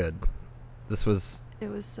year was good. It was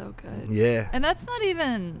so good. Yeah. And that's not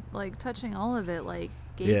even like touching all of it. Like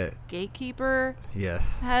Gatekeeper.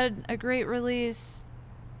 Yes. Had a great release.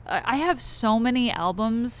 I have so many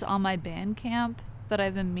albums on my Bandcamp that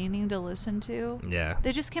I've been meaning to listen to. Yeah.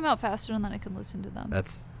 They just came out faster than I can listen to them. I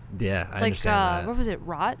understand that. What was it?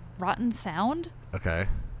 Rotten Sound? Okay.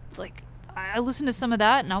 Like, I listened to some of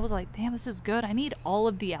that and I was like, damn, this is good. I need all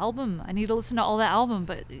of the album. I need to listen to all the album.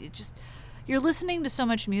 But it just, you're listening to so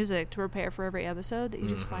much music to prepare for every episode that you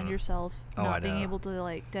just find yourself not being able to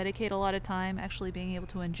like dedicate a lot of time actually being able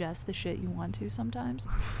to ingest the shit you want to sometimes.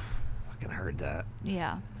 Fucking heard that.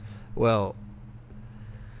 Yeah. Well,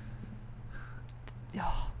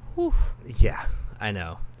 yeah, I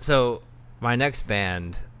know. So my next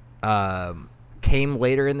band came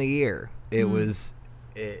later in the year. It was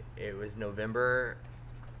November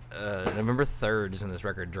 3rd is when this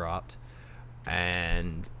record dropped,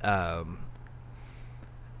 and the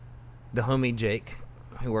homie Jake,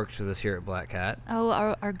 who works with us here at Black Cat. Oh,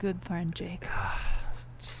 our good friend Jake.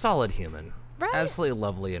 Solid human. Right? Absolutely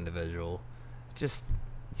lovely individual. Just,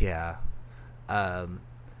 yeah. I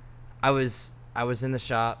was in the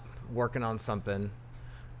shop working on something,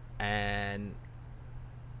 and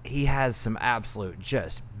he has some absolute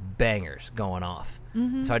just bangers going off.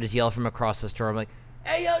 Mm-hmm. So I just yell from across the store. I'm like,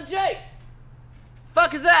 "Hey, yo, Jake!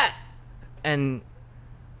 Fuck is that?" And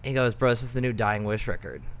he goes, "Bro, this is the new Dying Wish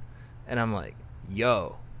record." And I'm like,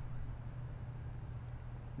 "Yo,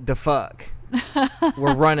 the fuck?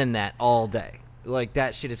 We're running that all day. Like,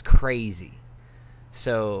 that shit is crazy."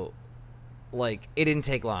 So, like, it didn't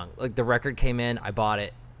take long. Like, the record came in, I bought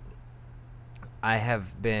it. I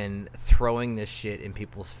have been throwing this shit in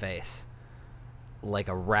people's face like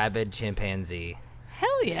a rabid chimpanzee.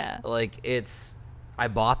 Hell yeah. Like, I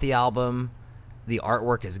bought the album. The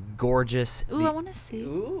artwork is gorgeous. Ooh, I want to see.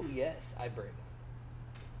 Ooh, yes, I bring.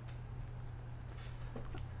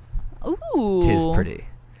 Ooh. 'Tis pretty.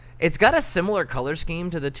 It's got a similar color scheme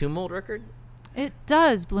to the Tomb Mold record. It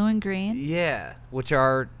does, blue and green. Yeah, which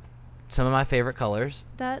are some of my favorite colors.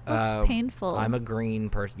 That looks painful. I'm a green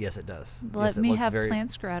person. Yes, it does. Let me have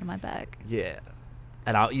plants grow out of my back. Yeah.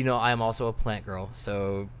 And I am also a plant girl,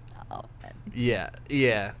 so... Oh. Yeah.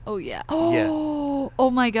 Oh, yeah.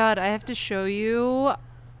 Oh my God, I have to show you.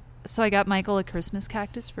 So I got Michael a Christmas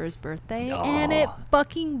cactus for his birthday, and it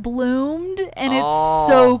fucking bloomed, and it's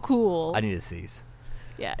so cool. I need to seize.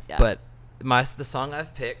 Yeah. But the song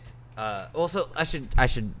I've picked... also, I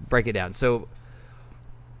should break it down. So,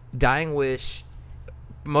 Dying Wish,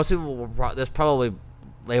 most people will probably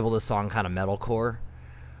label this song kind of metalcore,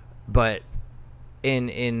 but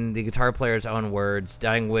in the guitar player's own words,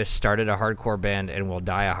 Dying Wish started a hardcore band and will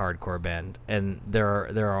die a hardcore band, and there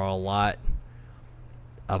are a lot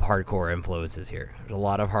of hardcore influences here. There's a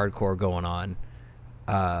lot of hardcore going on,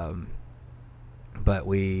 but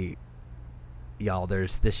this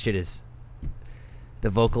shit is. The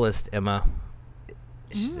vocalist Emma,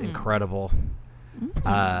 she's incredible.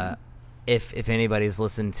 Mm-hmm. If anybody's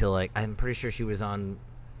listened to, like, I'm pretty sure she was on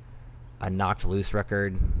a Knocked Loose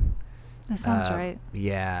record. That sounds right.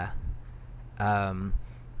 Yeah. And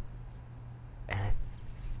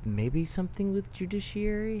maybe something with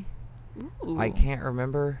Judiciary. Ooh. I can't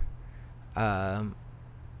remember.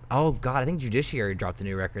 Oh, God, I think Judiciary dropped a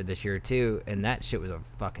new record this year, too, and that shit was a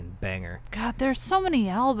fucking banger. God, there's so many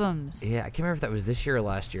albums. Yeah, I can't remember if that was this year or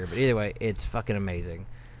last year, but either way, it's fucking amazing.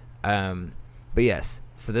 But yes,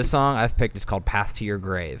 so this song I've picked is called Path to Your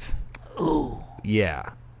Grave. Ooh.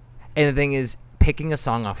 Yeah. And the thing is, picking a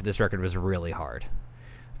song off of this record was really hard,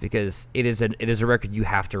 because it is a record you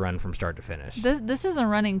have to run from start to finish. This is a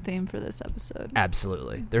running theme for this episode.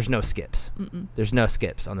 Absolutely. There's no skips. Mm-mm. There's no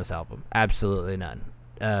skips on this album. Absolutely none.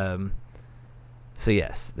 So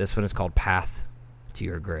yes, this one is called Path to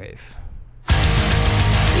Your Grave.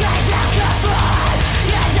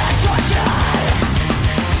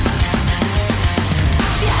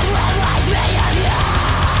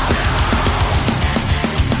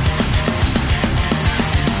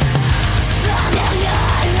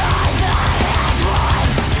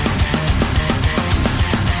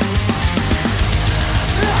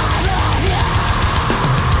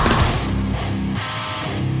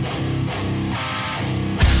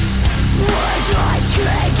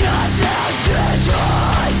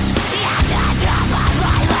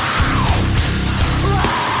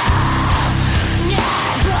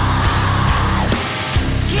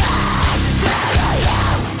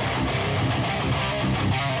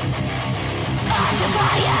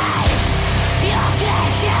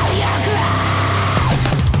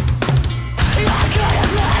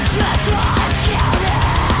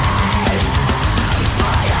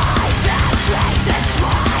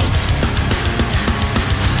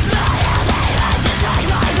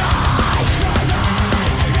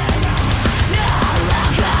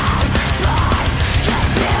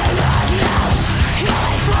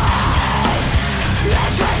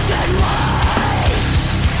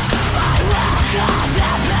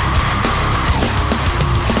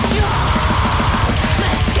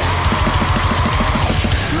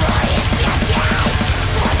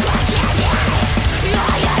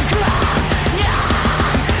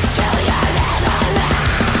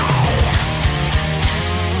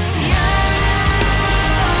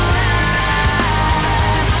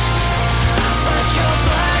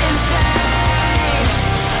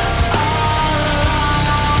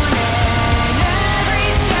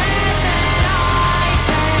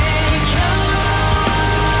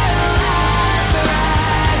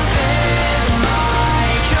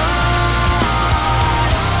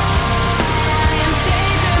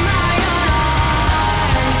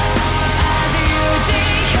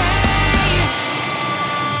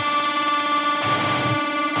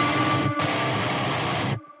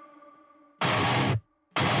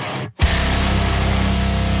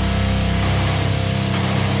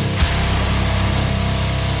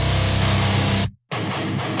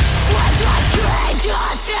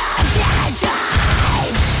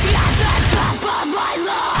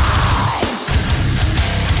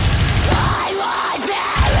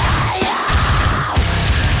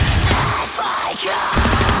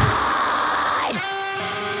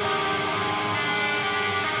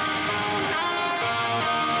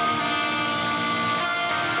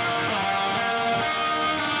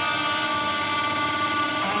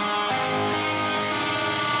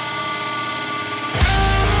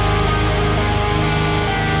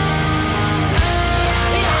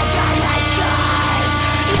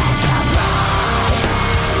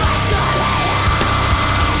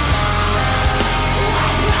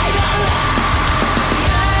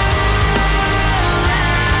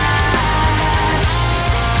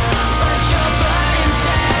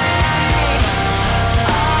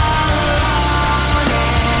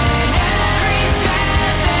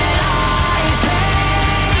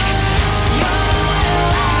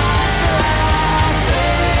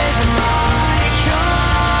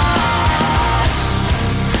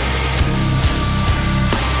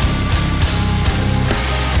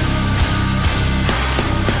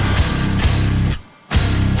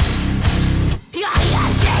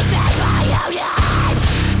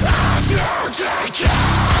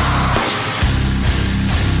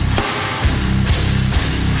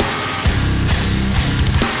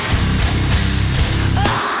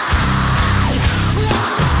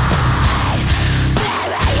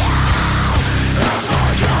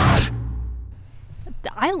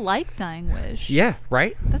 like Dying Wish. Yeah,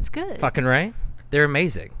 right? That's good. Fucking right. They're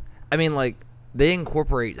amazing. I mean, like, they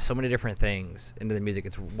incorporate so many different things into the music.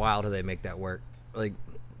 It's wild how they make that work. Like,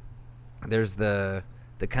 there's the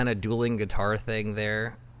kind of dueling guitar thing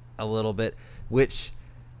there a little bit, which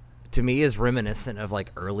to me is reminiscent of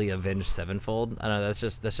like early Avenged Sevenfold. I don't know, that's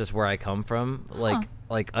just where I come from.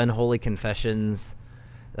 Like Unholy Confessions,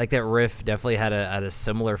 like that riff definitely had a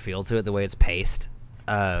similar feel to it, the way it's paced.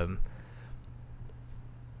 And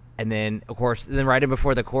then of course, right in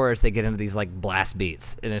before the chorus, they get into these like blast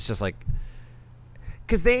beats, and it's just like,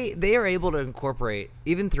 because they are able to incorporate,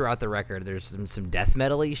 even throughout the record, there's some death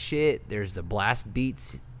metal-y shit, there's the blast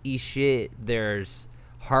beats-y shit, there's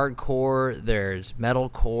hardcore, there's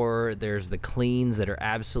metalcore, there's the cleans that are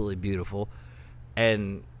absolutely beautiful,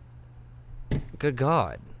 and good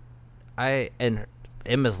God, and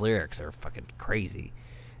Emma's lyrics are fucking crazy,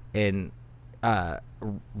 and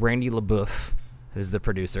Randy LaBeouf, who's the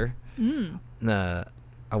producer,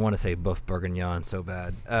 I want to say Buff Bourguignon so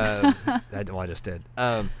bad. I just did.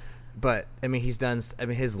 But I mean, he's done. I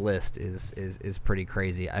mean, his list is pretty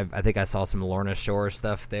crazy. I think I saw some Lorna Shore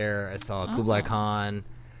stuff there. I saw Kublai Khan.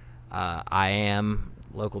 I Am,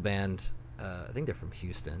 local band. I think they're from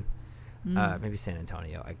Houston, maybe San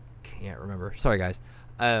Antonio. I can't remember. Sorry, guys.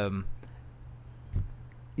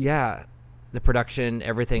 Yeah, the production,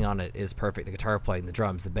 everything on it is perfect. The guitar playing, the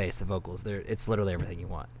drums, the bass, the vocals. It's literally everything you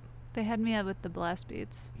want. They had me at with the blast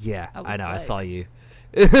beats. Yeah, I know. Like, I saw you.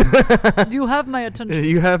 You have my attention.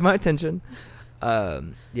 You have my attention.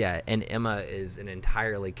 Yeah, and Emma is an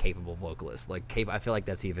entirely capable vocalist. Like, I feel like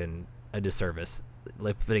that's even a disservice,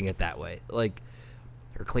 like putting it that way. Like,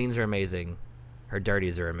 her cleans are amazing, her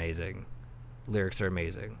dirties are amazing, lyrics are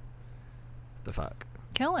amazing. What the fuck?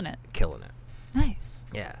 Killing it. Nice.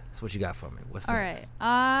 Yeah, that's what you got for me. What's all next? Right.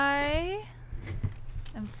 I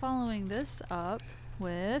am following this up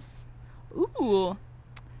with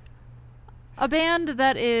a band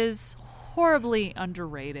that is horribly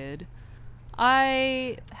underrated.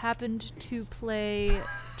 I happened to play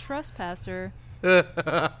Trespasser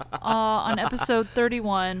on episode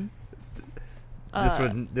 31.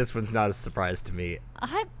 This one's not a surprise to me.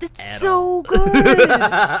 It's so good.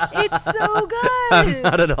 It's so good. I'm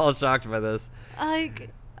not at all shocked by this. Like,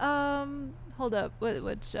 hold up.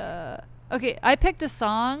 Okay, I picked a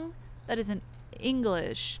song that is in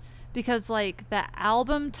English because, like, the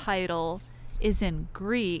album title is in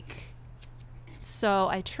Greek. So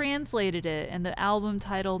I translated it, and the album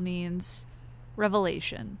title means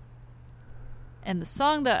Revelation. And the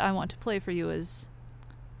song that I want to play for you is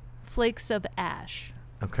Flakes of Ash.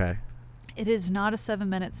 Okay. It is not a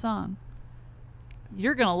 7-minute song.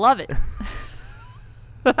 You're going to love it.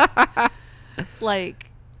 Like,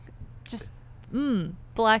 just,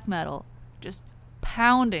 black metal. Just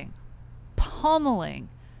pounding. Pummeling.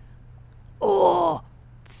 Oh,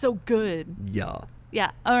 it's so good. Yeah. Yeah.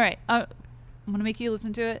 All right. I'm going to make you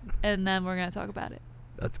listen to it, and then we're going to talk about it.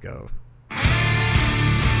 Let's go.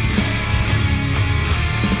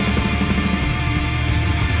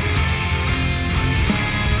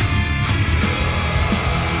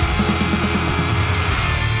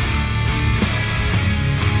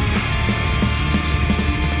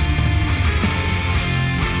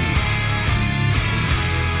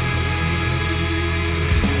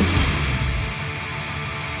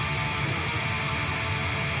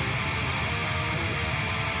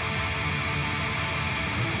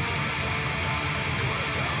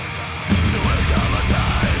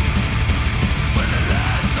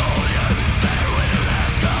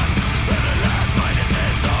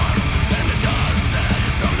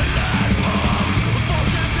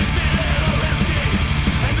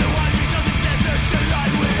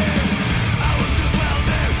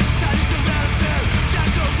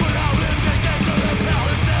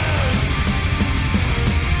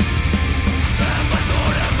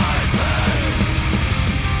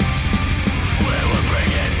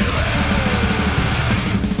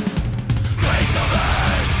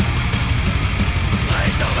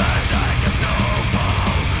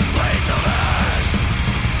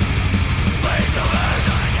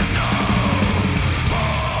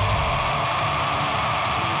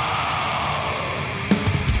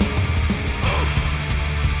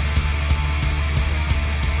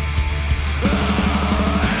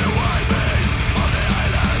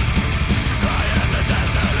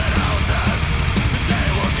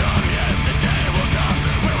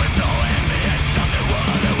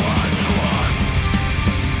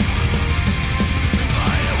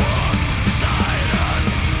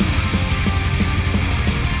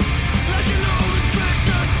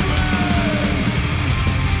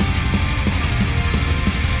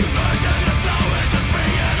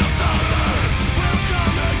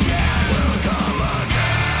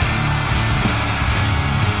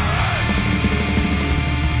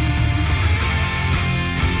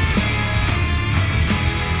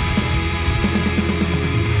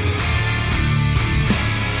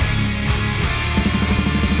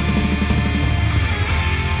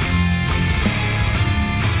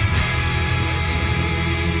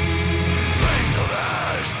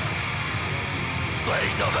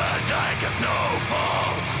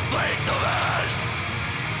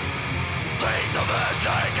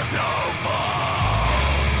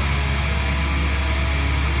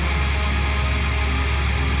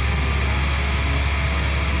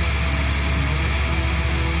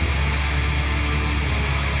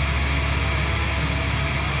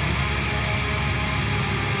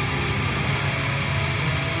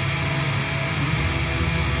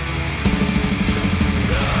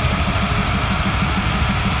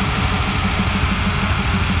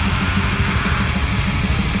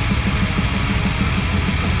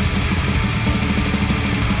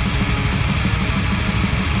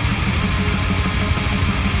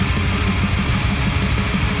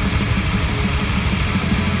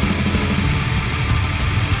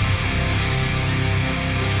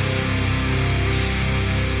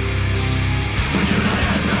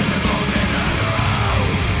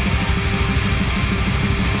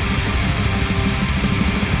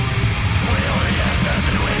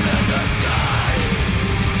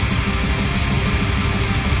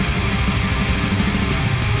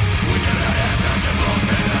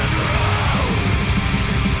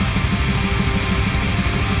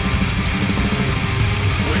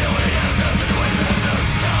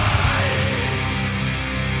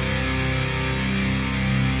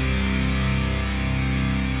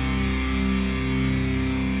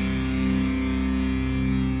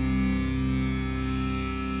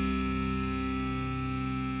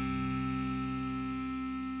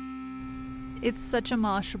 It's such a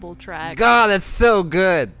moshable track. God, that's so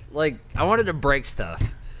good. Like, I wanted to break stuff.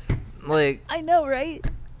 Like, I know, right?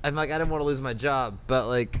 I'm like, I didn't want to lose my job, but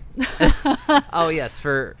like, oh yes,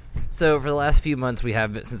 for the last few months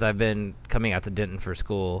since I've been coming out to Denton for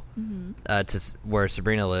school, to where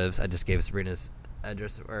Sabrina lives. I just gave Sabrina's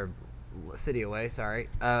address or city away. Sorry,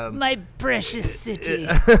 my precious city.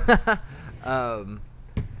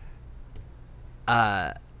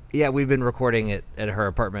 Yeah, we've been recording it at her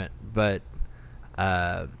apartment, but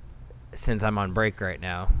since I'm on break right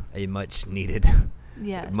now, a much needed.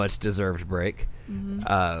 Yes. Much deserved break.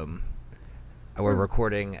 We're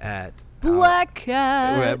recording at Black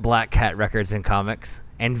Cat. We're at Black Cat Records and Comics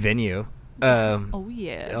and Venue. Oh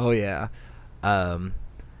yeah.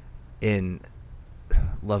 In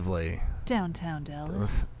lovely downtown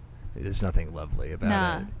Dallas. There's nothing lovely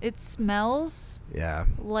about it. It smells Yeah.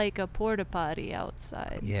 like a porta potty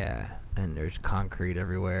outside. Yeah, and there's concrete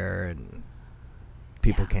everywhere, and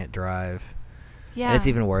people can't drive. Yeah. And it's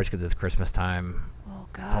even worse because it's Christmas time. Oh,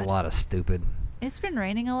 God. It's a lot of stupid. It's been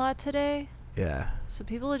raining a lot today. Yeah. So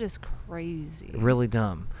people are just crazy. Really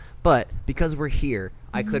dumb. But because we're here,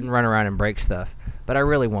 I couldn't run around and break stuff. But I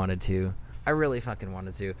really wanted to. I really fucking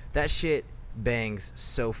wanted to. That shit bangs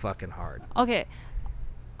so fucking hard. Okay.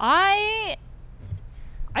 I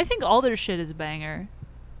think all their shit is a banger.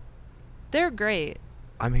 They're great.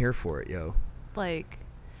 I'm here for it, yo. Like,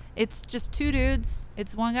 it's just two dudes.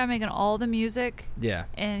 It's one guy making all the music. Yeah.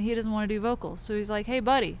 And he doesn't want to do vocals. So he's like, hey,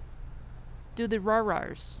 buddy, do the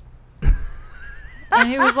rah-rahs. And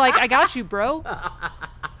he was like, I got you, bro.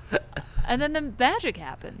 And then the magic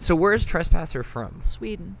happens. So where's Trespasser from?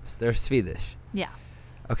 Sweden. They're Swedish. Yeah.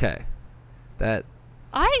 Okay. That...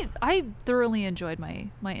 I thoroughly enjoyed my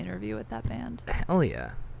interview with that band. Hell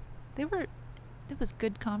yeah. It was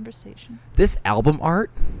good conversation. This album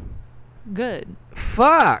art? Good.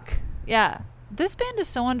 Fuck. Yeah. This band is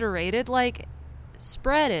so underrated. Like,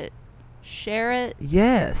 spread it. Share it.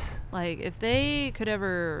 Yes. Like, if they could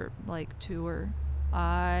ever, like, tour,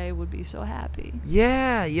 I would be so happy.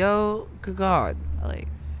 Yeah, yo. Good God. Like,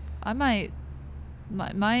 I might...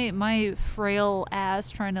 My frail ass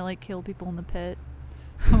trying to, like, kill people in the pit.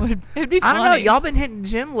 It'd be funny. I don't know. Y'all been hitting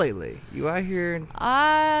gym lately. You out here?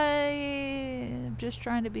 I'm just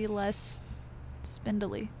trying to be less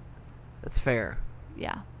spindly. That's fair.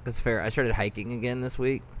 Yeah. That's fair. I started hiking again this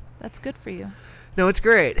week. That's good for you. No, it's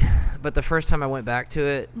great. But the first time I went back to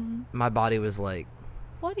it, my body was like...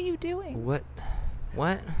 What are you doing? What?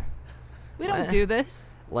 We don't do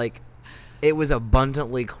this. Like, it was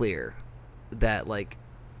abundantly clear that, like,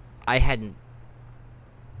 I hadn't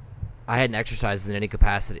exercised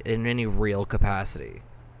in any real capacity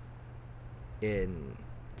in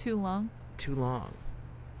too long.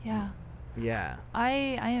 Yeah. Yeah. I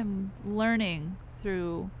am learning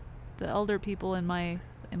through the elder people in my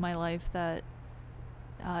life that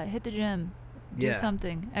hit the gym, do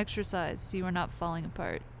something, exercise, so you are not falling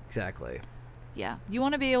apart. Exactly. Yeah. You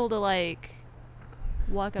want to be able to, like,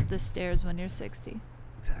 walk up the stairs when you're 60.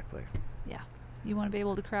 Exactly. Yeah. You want to be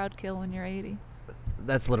able to crowd kill when you're 80.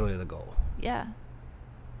 That's literally the goal. Yeah.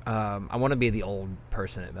 I want to be the old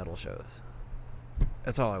person at metal shows.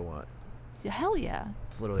 That's all I want. Hell yeah.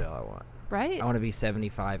 It's literally all I want. Right? I want to be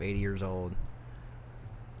 75, 80 years old,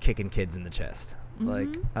 kicking kids in the chest. Like,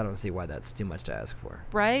 I don't see why that's too much to ask for.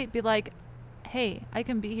 Right? Be like, hey, I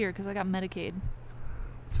can be here because I got Medicaid.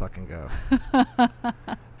 Let's fucking go.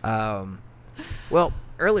 Well,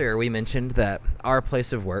 earlier we mentioned that our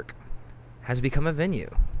place of work has become a venue.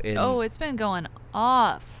 It's been going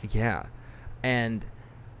off. Yeah. And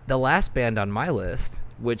the last band on my list,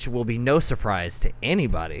 which will be no surprise to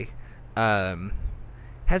anybody,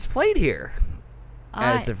 has played here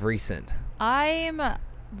as of recent. I'm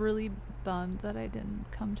really bummed that I didn't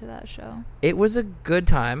come to that show. It was a good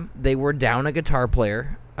time. They were down a guitar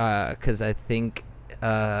player because I think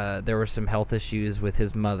there were some health issues with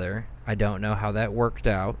his mother. I don't know how that worked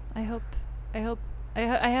out. I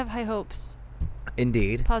have high hopes.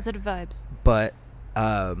 Indeed. Positive vibes. But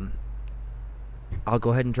I'll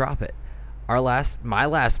go ahead and drop it. My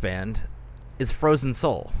last band is Frozen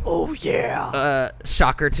Soul. Oh yeah.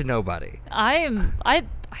 Shocker to nobody.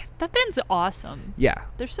 That band's awesome. Yeah.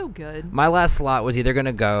 They're so good. My last slot was either going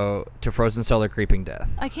to go to Frozen Soul or Creeping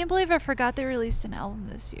Death. I can't believe I forgot they released an album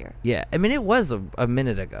this year. Yeah. I mean, it was a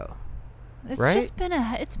minute ago. It's right? just been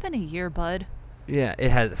a year, bud. Yeah,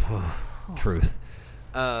 it has. Truth.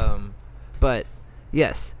 But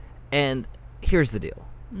yes. And here's the deal.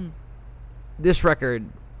 This record,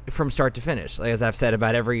 from start to finish, like as I've said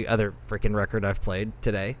about every other freaking record I've played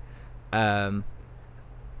today, it's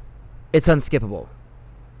unskippable.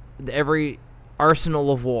 Every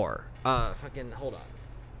arsenal of war. Fucking hold on.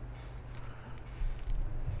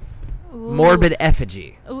 Ooh. Morbid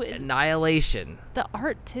Effigy. Ooh, Annihilation. The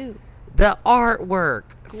art too. The artwork.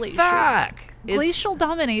 Fuck. Glacial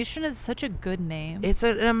Domination is such a good name. It's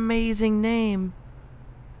an amazing name.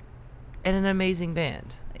 And an amazing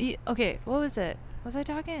band. Okay, what was it? I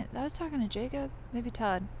was talking to Jacob, maybe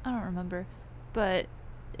Todd. I don't remember. But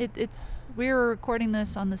we were recording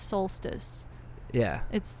this on the solstice. Yeah.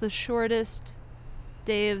 It's the shortest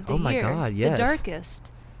day of the year. Oh my God, yes. The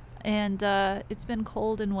darkest. And it's been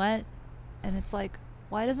cold and wet. And it's like,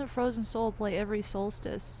 why doesn't Frozen Soul play every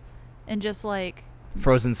solstice? And just like...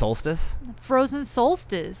 Frozen Solstice? Frozen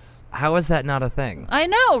Solstice. How is that not a thing? I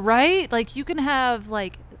know, right? Like, you can have,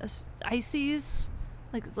 like, ices,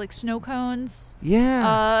 like snow cones.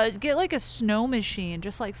 Yeah. Get, like, a snow machine.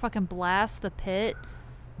 Just, like, fucking blast the pit.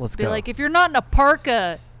 Let's Be go. like, if you're not in a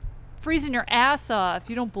parka... freezing your ass off,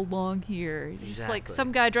 you don't belong here. You're just like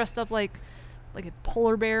some guy dressed up like a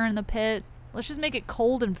polar bear in the pit. Let's just make it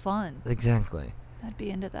cold and fun. Exactly. I'd be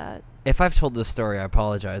into that. If I've told this story, I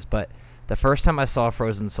apologize, but the first time I saw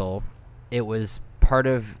Frozen Soul, it was part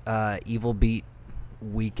of Evil Beat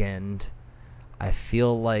weekend. I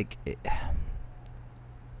feel like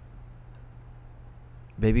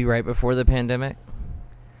maybe right before the pandemic,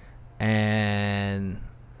 and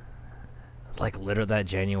like literally that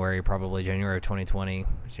January, probably January of 2020,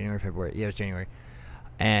 February. Yeah, it was January.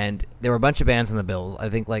 And there were a bunch of bands in the bills. I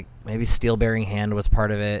think like maybe Steel Bearing Hand was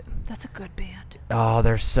part of it. That's a good band. Oh,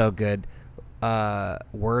 they're so good.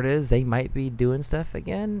 Word is they might be doing stuff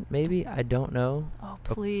again. Maybe. I don't know. Oh,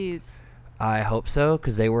 please. I hope so,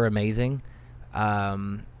 because they were amazing.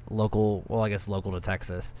 Local to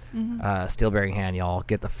Texas. Mm-hmm. Steel Bearing Hand, y'all.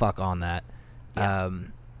 Get the fuck on that. Yeah.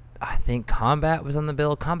 I think Combat was on the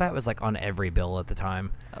bill. Combat was like on every bill at the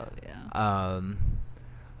time. Oh yeah.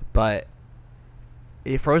 But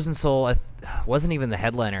Frozen Soul wasn't even the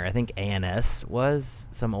headliner. I think ANS was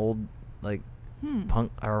some old like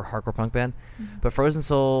punk or hardcore punk band. Mm-hmm. But Frozen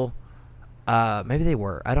Soul, maybe they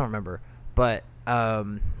were. I don't remember. But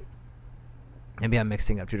maybe I'm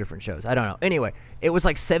mixing up two different shows. I don't know. Anyway, it was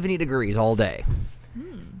like 70 degrees all day.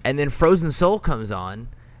 And then Frozen Soul comes on,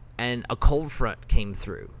 and a cold front came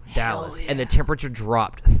through Dallas, and the temperature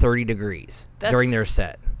dropped 30 degrees during their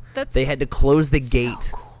set. They had to close the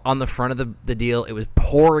gate on the front of the deal. It was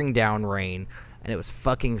pouring down rain, and it was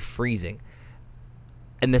fucking freezing.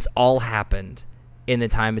 And this all happened in the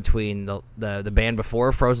time between the band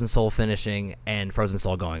before Frozen Soul finishing and Frozen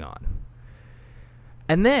Soul going on.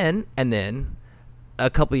 And then a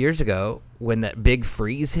couple years ago, when that big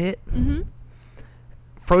freeze hit,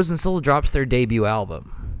 Frozen Soul drops their debut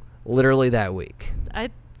album literally that week. I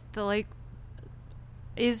feel like,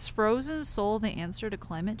 is Frozen Soul the answer to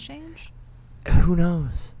climate change? Who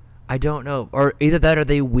knows? I don't know. Or either that or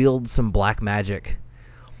they wield some black magic.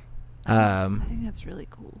 I think that's really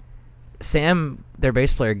cool. Sam, their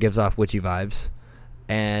bass player, gives off witchy vibes,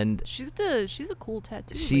 and she's a cool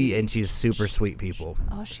tattoo. She's super sweet people.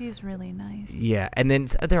 Oh, she's really nice. Yeah, and then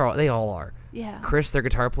they all are. Yeah. Chris, their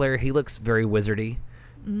guitar player, he looks very wizardy.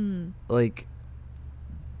 Like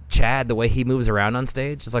Chad, the way he moves around on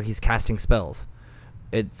stage, it's like he's casting spells.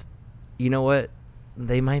 It's, you know what?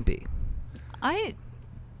 They might be. I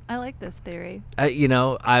like this theory. Have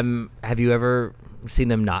you ever seen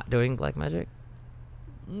them not doing black magic.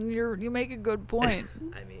 You make a good point.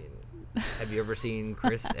 I mean, have you ever seen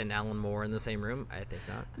Chris and Alan Moore in the same room? I think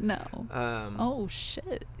not. No. Oh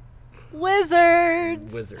shit.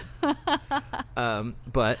 Wizards.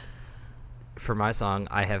 But for my song,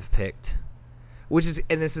 I have picked,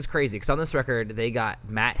 and this is crazy because on this record they got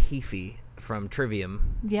Matt Heafy from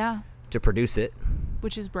Trivium, to produce it,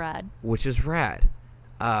 which is rad.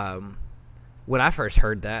 When I first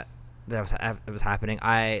heard that was happening,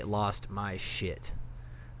 I lost my shit.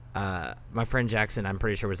 My friend Jackson, I'm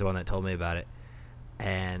pretty sure, was the one that told me about it,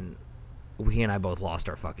 and he and I both lost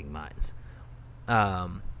our fucking minds.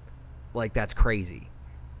 Like, that's crazy.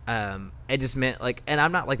 It just meant, like, and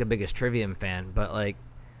I'm not like the biggest Trivium fan, but like,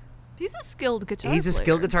 he's a skilled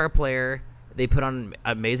guitar player. They put on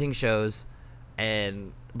amazing shows,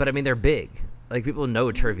 but I mean, they're big. Like, people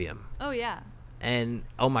know Trivium. Oh yeah. And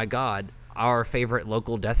oh my god, our favorite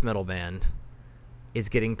local death metal band is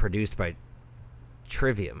getting produced by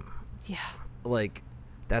Trivium. Yeah. Like,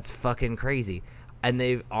 that's fucking crazy. And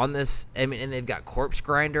they've got Corpse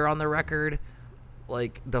Grinder on the record.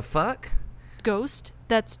 Like, the fuck? Ghost?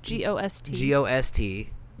 That's G-O-S-T. G-O-S-T.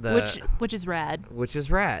 Which is rad. Which is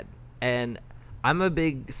rad. And I'm a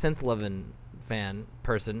big synth-loving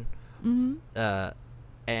person. Mm-hmm.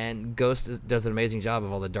 And Ghost does an amazing job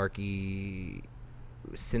of all the darky,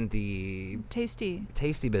 synthy...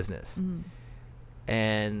 Tasty business. Mm-hmm.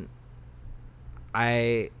 And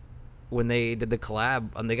when they did the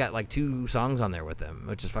collab, they got like 2 songs on there with them,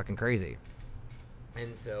 which is fucking crazy.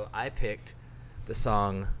 And so I picked the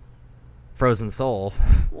song Frozen Soul.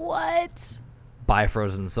 What? By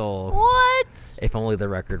Frozen Soul. What? If only the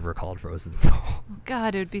record were called Frozen Soul. Oh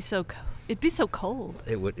God, it'd be so cold.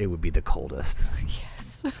 It would be the coldest.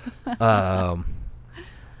 Yes.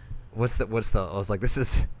 What's the I was like, the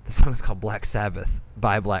song is called Black Sabbath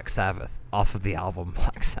by Black Sabbath off of the album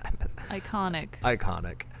Black Sabbath.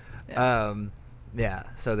 Iconic. Yeah.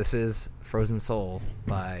 So this is Frozen Soul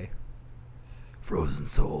by Frozen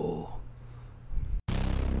Soul.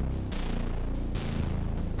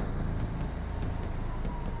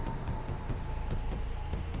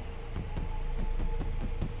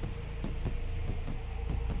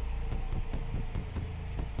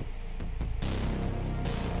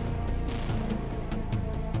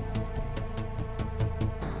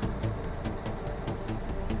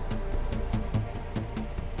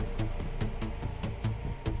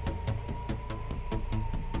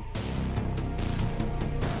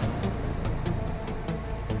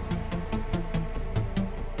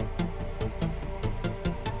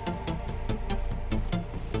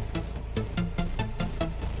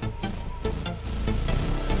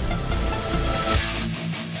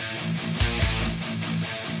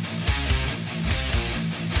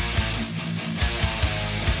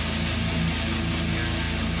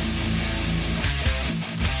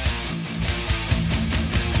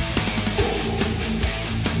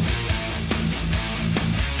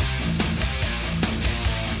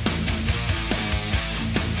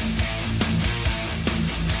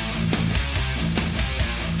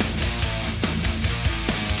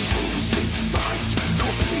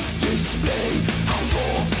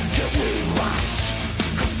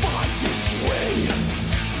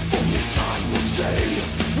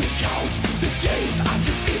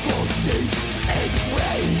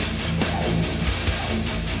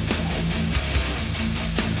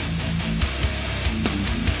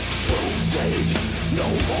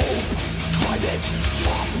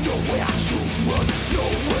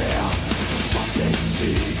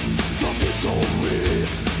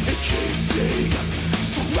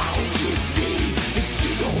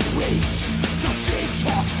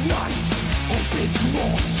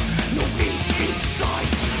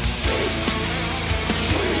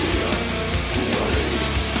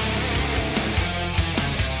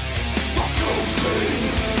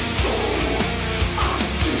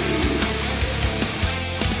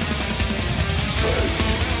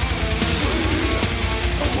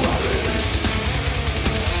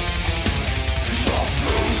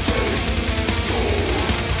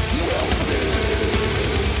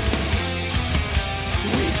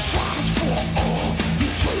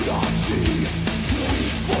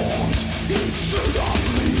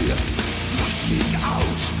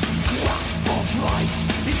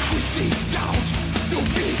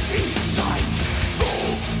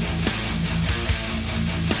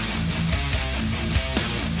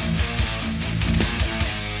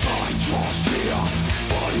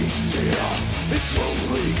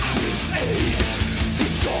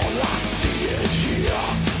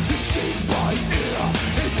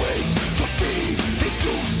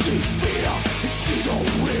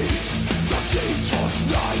 Detox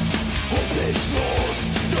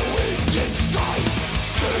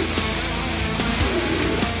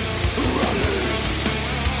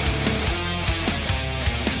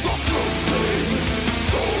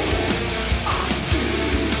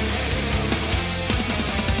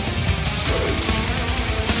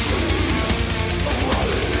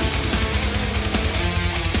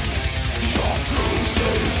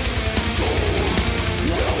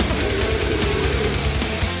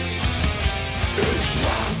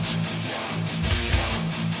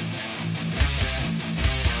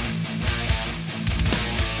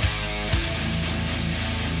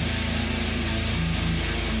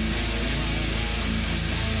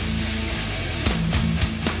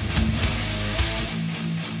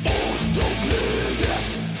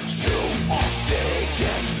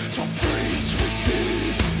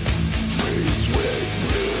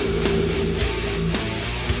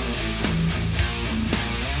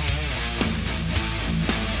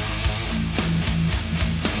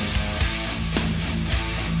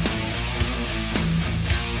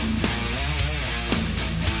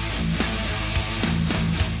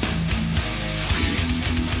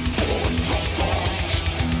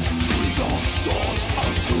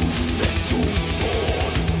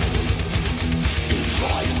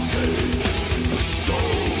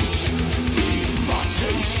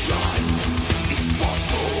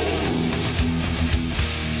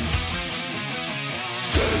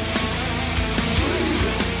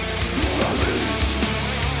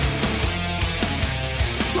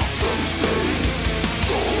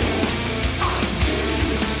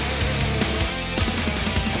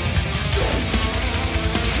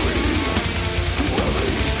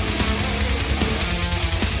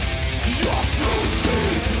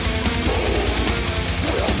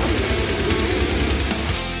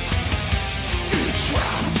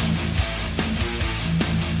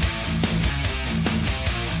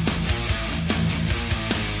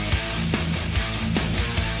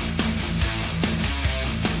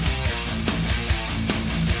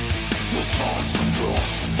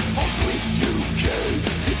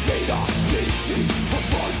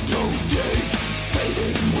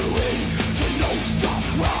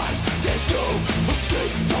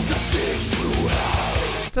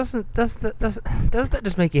doesn't that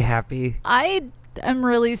just make you happy? I am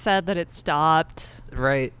really sad that it stopped.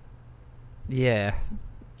 Right. Yeah.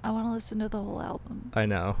 I want to listen to the whole album. I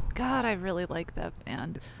know. God, I really like that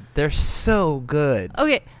band. They're so good.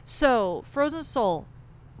 Okay, so Frozen Soul,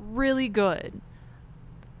 really good.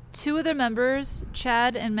 2 of their members,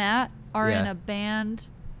 Chad and Matt, are in a band.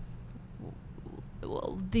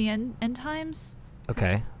 Well, the End Times.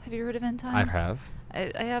 Okay. Have you heard of End Times? I have.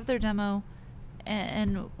 I have their demo,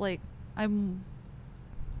 and like I'm.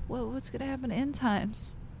 Well, what's gonna happen to End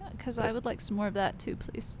Times? Because I would like some more of that too,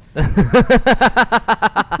 please.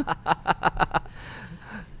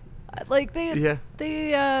 Like they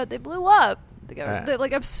blew up.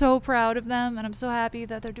 Like I'm so proud of them, and I'm so happy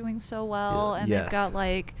that they're doing so well, and they've got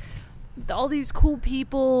like all these cool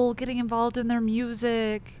people getting involved in their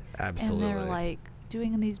music. Absolutely. And they're like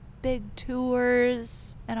doing these big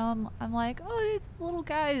tours, and I'm like, oh, these little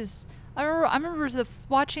guys. I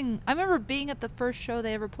remember being at the first show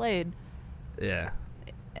they ever played. Yeah.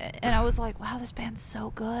 And I was like, wow, this band's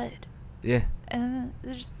so good. Yeah. And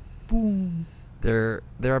they're just boom. They're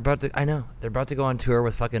about to. I know they're about to go on tour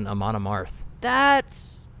with fucking Amon Amarth.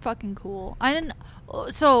 That's fucking cool. I didn't.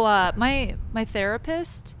 So my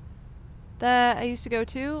therapist that I used to go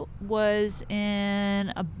to was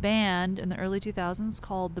in a band in the early 2000s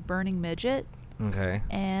called the Burning Midget. Okay.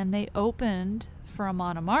 And they opened for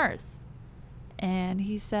Amon Amarth, and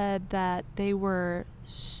he said that they were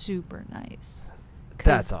super nice.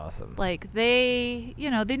 That's awesome. Like they knew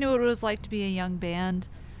what it was like to be a young band,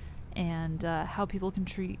 and how people can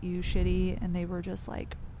treat you shitty, and they were just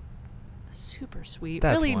like super sweet.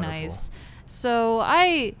 That's really wonderful. nice. So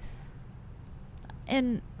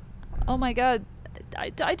oh my god,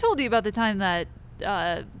 I told you about the time that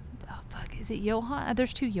is it Johan?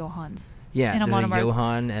 There's 2 Johans. Yeah, in there's a Amon Amarth.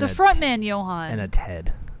 Johan and the frontman Johan and a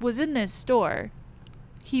Ted was in this store.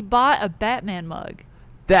 He bought a Batman mug.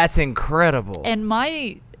 That's incredible. And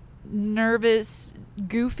my nervous,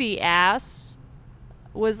 goofy ass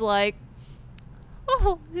was like,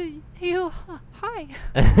 "Oh, hi.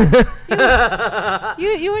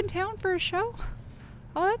 you in town for a show?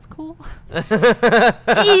 Oh, that's cool."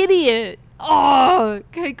 Idiot. Oh,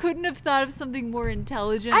 I couldn't have thought of something more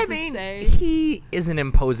intelligent to say. He is an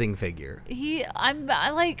imposing figure. He's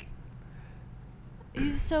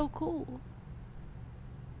so cool.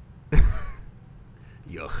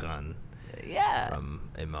 Johan. Yeah. From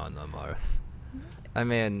Amon Amarth. I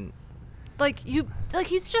mean,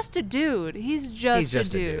 he's just a dude. He's just a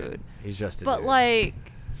dude. He's just a dude. But like,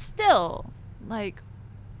 still, like,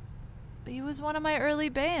 he was one of my early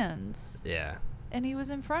bands. Yeah. And he was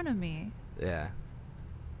in front of me. Yeah.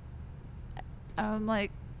 I'm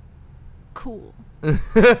like, cool. I'd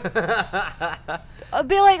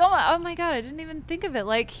be like, oh my god, I didn't even think of it.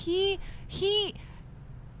 Like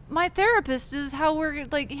my therapist is how we're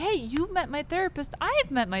like, hey, you met my therapist.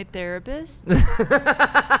 I've met my therapist.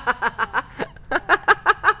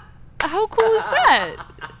 How cool is that?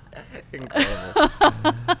 Incredible.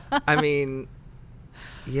 I mean,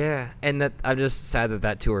 yeah, and that I'm just sad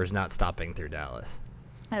that tour is not stopping through Dallas.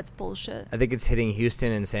 That's bullshit. I think it's hitting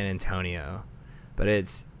Houston and San Antonio, but the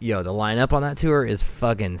lineup on that tour is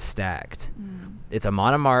fucking stacked. Mm. It's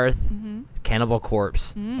Amon Amarth, Mm-hmm. Cannibal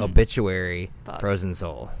Corpse, Obituary, Frozen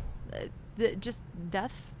Soul. Just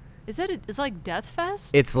death. Is it? It's like Death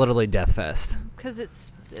Fest. It's literally Death Fest. Because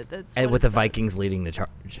that's And what with it the says. Vikings leading the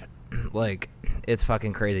charge. Like, it's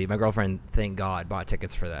fucking crazy. My girlfriend, thank God, bought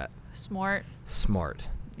tickets for that. Smart.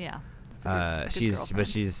 Yeah. That's a good girlfriend.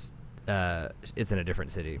 She's it's in a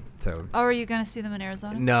different city. So. Oh, are you gonna see them in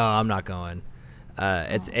Arizona? No, I'm not going.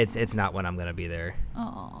 It's not when I'm gonna be there.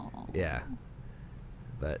 Oh. Yeah.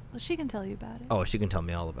 But. Well, she can tell you about it. Oh, she can tell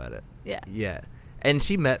me all about it. Yeah. Yeah. And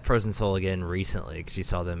she met Frozen Soul again recently because she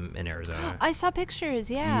saw them in Arizona. I saw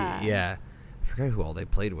pictures. Yeah. Yeah. I forget who all they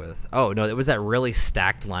played with. Oh no, it was that really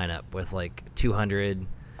stacked lineup with like 200.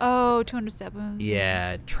 Oh, 200 Step Moves.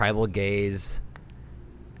 Yeah, Tribal Gaze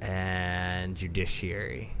and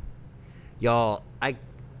Judiciary. Y'all,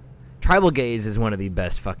 Tribal Gaze is one of the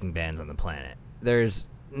best fucking bands on the planet. There's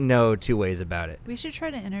no 2 ways about it. We should try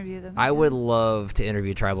to interview them. I would love to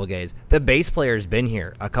interview Tribal Gaze. The bass player's been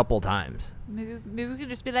here a couple times. Maybe we could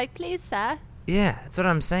just be like, please, sir. Yeah, that's what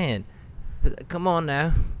I'm saying. But come on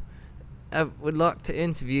now. I would like to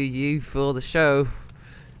interview you for the show.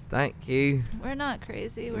 Thank you. We're not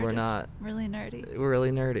crazy. We're just not. really nerdy. We're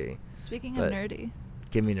really nerdy. Speaking of nerdy.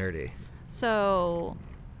 Give me nerdy. So,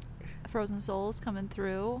 Frozen Soul's coming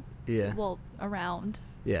through. Yeah. Well, around.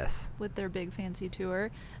 Yes. With their big fancy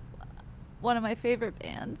tour. One of my favorite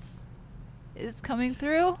bands is coming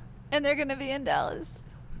through, and they're going to be in Dallas.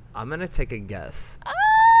 I'm going to take a guess.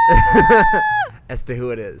 as to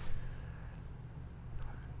who it is.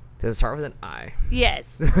 Does it start with an I?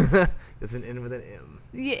 Yes. Does it end with an M?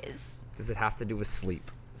 Yes. Does it have to do with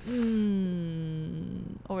sleep?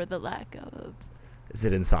 Or the lack of. Is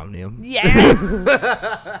it insomnium? Yes.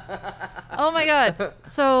 Oh my god.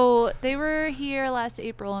 So they were here last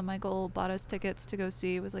April, and Michael bought us tickets to go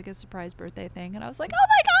see. It was like a surprise birthday thing, and I was like, oh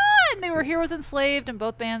my god. And they were here with Enslaved, and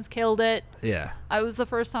both bands killed it. Yeah. I was the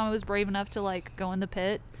first time I was brave enough to like go in the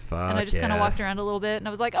pit. Fuck and I just kind of yes. walked around a little bit, and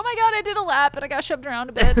I was like, oh my god, I did a lap, and I got shoved around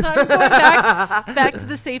a bit, and I'm going back to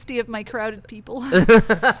the safety of my crowded people.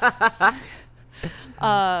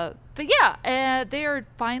 But yeah, they are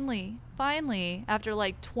finally, after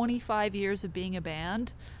like 25 years of being a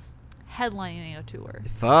band, headlining a tour.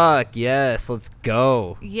 Fuck yes, let's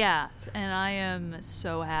go. Yeah, and I am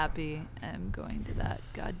so happy I'm going to that.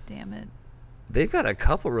 God damn it. They've got a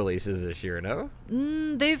couple releases this year, no?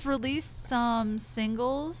 They've released some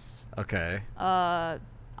singles. Okay. I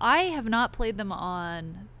have not played them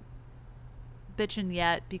on Bitchin'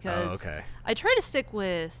 yet because I try to stick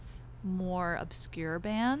with more obscure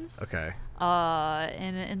bands. Okay.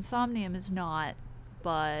 And Insomnium is not,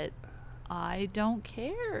 but I don't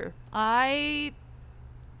care. I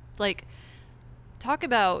like talk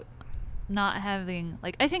about not having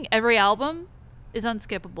like I think every album is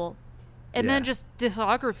unskippable. And then just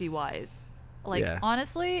discography wise, like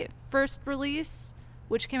honestly, first release,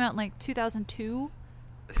 which came out in like 2002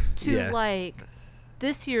 to like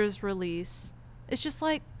this year's release, it's just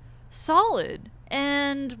like solid.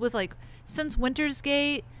 And with like since Winter's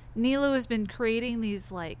Gate, Nilo has been creating these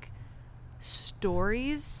like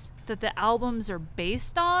stories that the albums are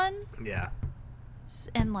based on. Yeah.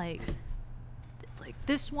 And like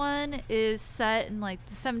this one is set in like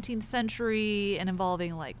the 17th century and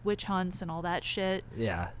involving like witch hunts and all that shit.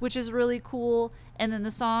 Yeah. Which is really cool. And then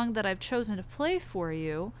the song that I've chosen to play for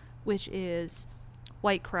you, which is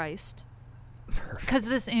White Christ. Because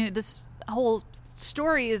this whole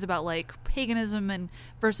story is about like paganism and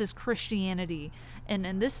versus Christianity. And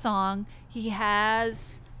in this song, he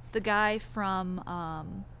has the guy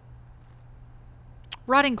from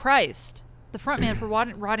Rotting Christ, the frontman for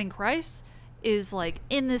Rotting Christ, is like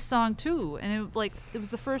in this song too. And it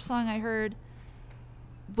was the first song I heard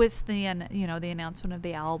with the the announcement of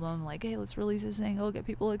the album, like, hey, let's release a single, get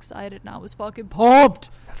people excited, and I was fucking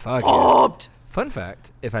pumped. Pumped. Fun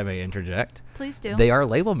fact, if I may interject. Please do. They are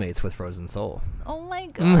label mates with Frozen Soul. Oh my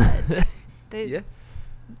god. Yeah.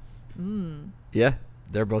 Yeah.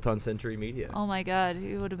 They're both on Century Media. Oh my god,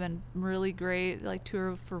 it would have been really great, like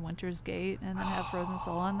tour for Winter's Gate and then have Frozen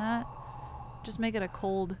Soul on that. Just make it a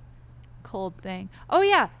cold thing. Oh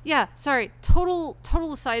yeah. Sorry, total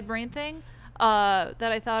side brain thing that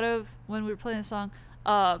I thought of when we were playing the song.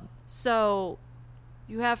 So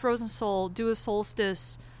you have Frozen Soul do a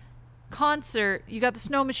solstice concert. You got the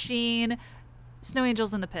Snow Machine, Snow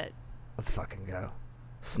Angels in the Pit. Let's fucking go.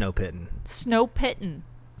 Snow pitting.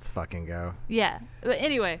 Let's fucking go. Yeah. But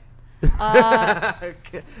anyway. Bring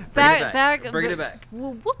it back.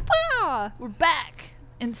 We're back.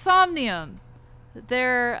 Insomnium.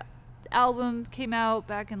 Their album came out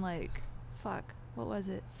back in like what was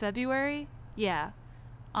it, February? Yeah.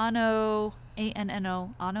 Anno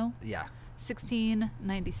Anno Yeah.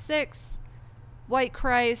 1696. White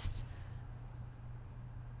Christ,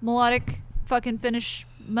 melodic fucking Finnish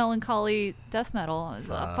melancholy death metal.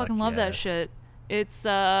 I fucking love that shit. It's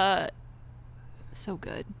so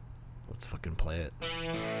good. Let's fucking play it.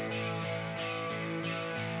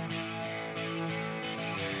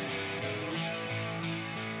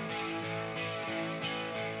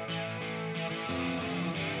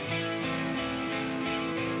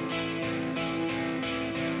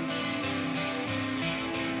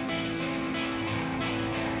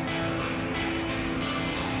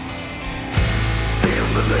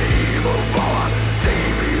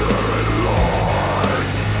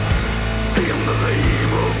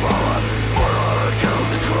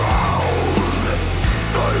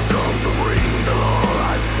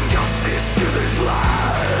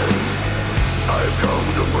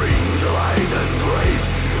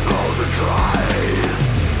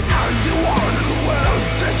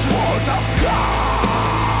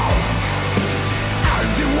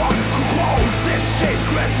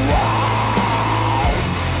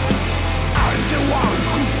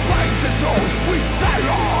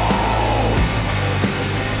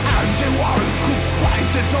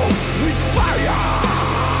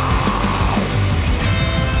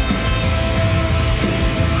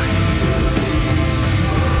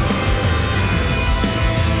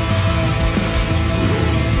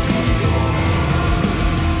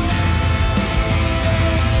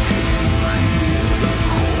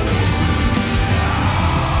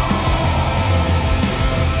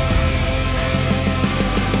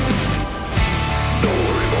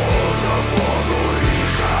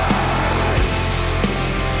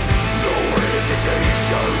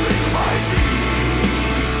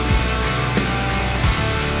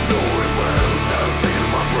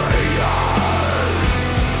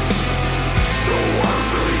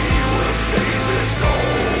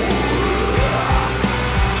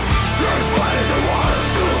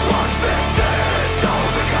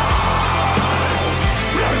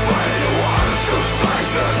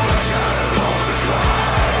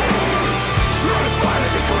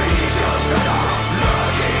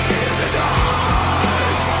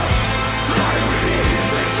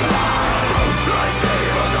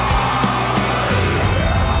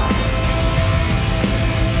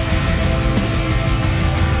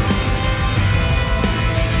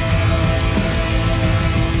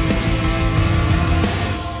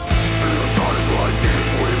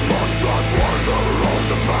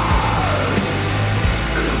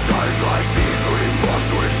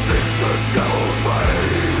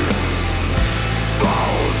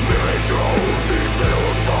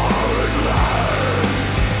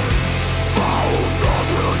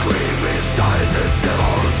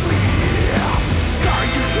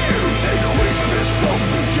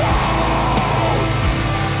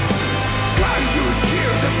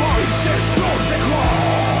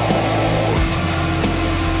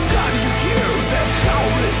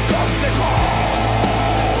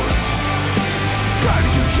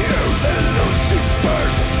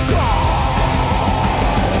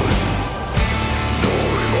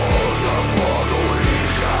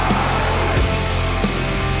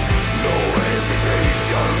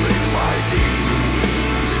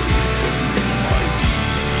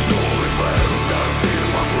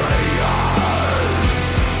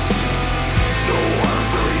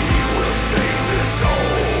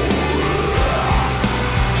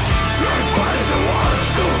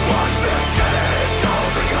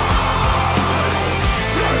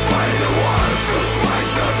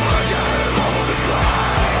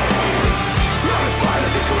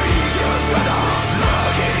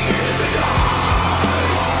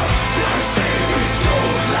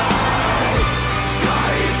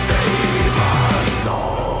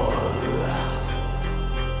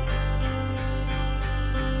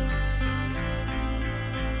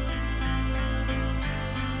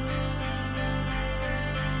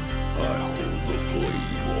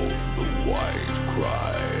 flame of the white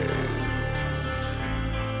Christ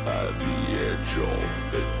at the edge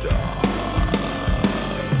of the dark.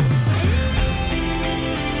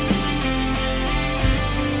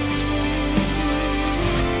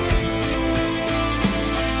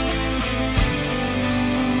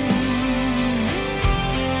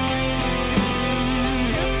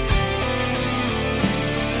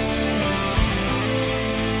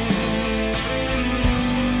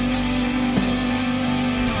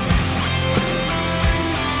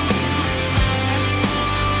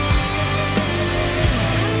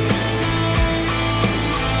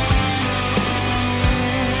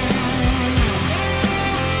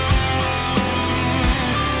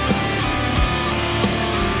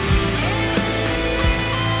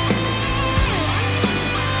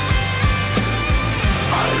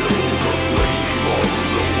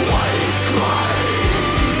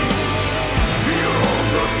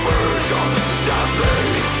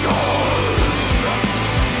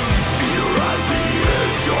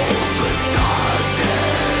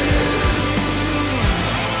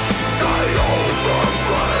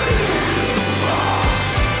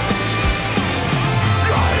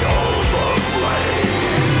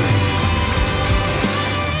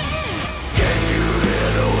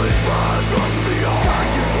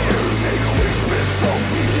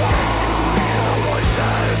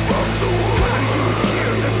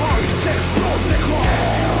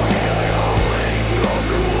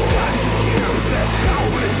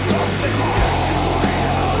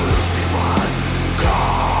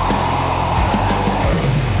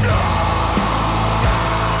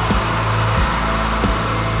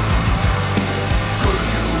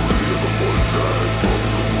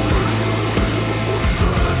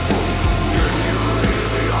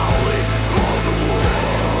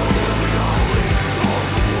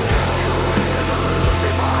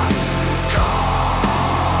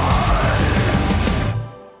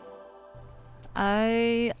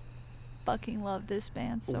 I fucking love this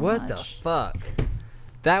band so much. What the fuck?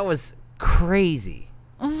 That was crazy.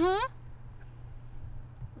 Mm-hmm.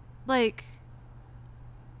 Like,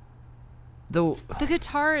 The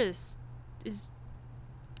guitar is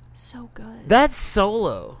so good. that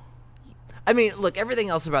solo. I mean, look, everything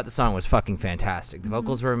else about the song was fucking fantastic. The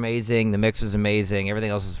vocals were amazing. The mix was amazing. Everything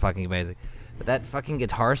else was fucking amazing. But that fucking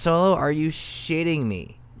guitar solo, are you shitting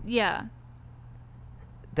me? Yeah.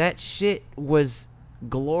 That shit was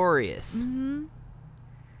glorious. Mm-hmm.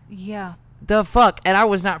 Yeah. The fuck? And I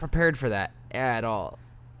was not prepared for that at all.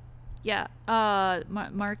 Yeah.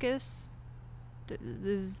 Marcus, this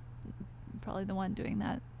is probably the one doing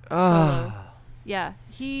that solo. Yeah.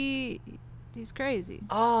 He's crazy.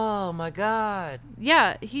 Oh my god.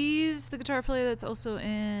 Yeah, he's the guitar player that's also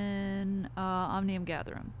in Omnium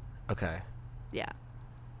Gatherum. Okay. Yeah.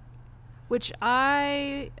 Which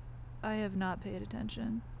I have not paid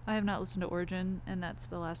attention. I have not listened to Origin, and that's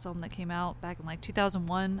the last album that came out back in like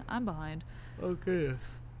 2001. I'm behind. Okay.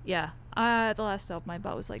 Yeah. The last album I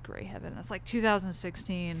bought was like Grey Heaven. That's like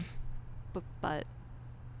 2016. But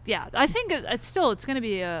yeah, I think it's going to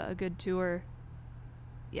be a good tour.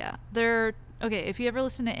 Yeah. Okay, if you ever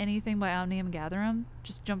listen to anything by Omnium Gatherum,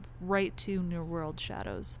 just jump right to New World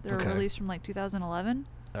Shadows. They're Okay. released from like 2011.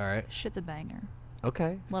 All right. Shit's a banger.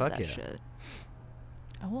 Okay. Love Fuck that yeah. shit.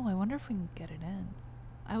 Oh, I wonder if we can get it in.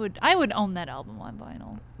 I would own that album on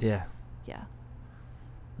vinyl. Yeah. Yeah.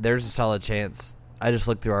 There's a solid chance. I just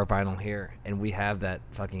looked through our vinyl here, and we have that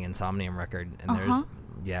fucking Insomnium record, and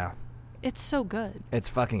yeah, It's so good. it's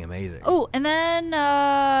fucking amazing. Oh, and then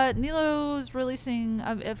Nilo's releasing.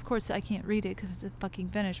 Of course, I can't read it because it's fucking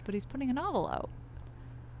finished. But he's putting a novel out.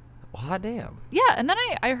 Hot damn. Yeah, and then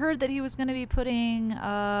I heard that he was going to be putting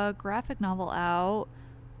a graphic novel out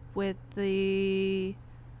with the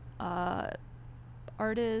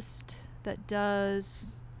artist that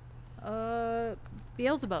does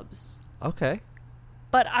Beelzebubs. Okay.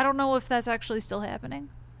 But I don't know if that's actually still happening.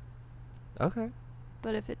 Okay.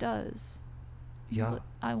 But if it does, Yeah.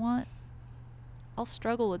 I'll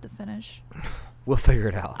struggle with the finish. We'll figure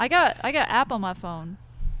it out. I got app on my phone.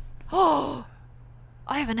 Oh,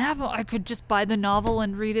 I have an app. I could just buy the novel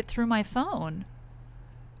and read it through my phone.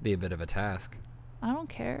 Be a bit of a task. I don't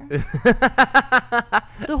care.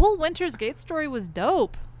 The whole Winter's Gate story was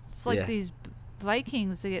dope. It's like these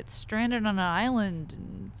Vikings, they get stranded on an island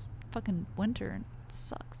and it's fucking winter and it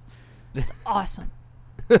sucks. It's awesome.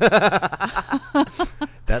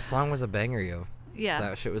 That song was a banger, yo. Yeah.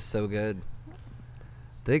 That shit was so good.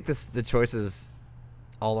 I think the choices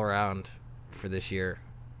all around for this year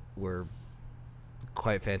were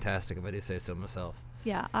quite fantastic, if I do say so myself.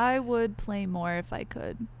 Yeah, I would play more if I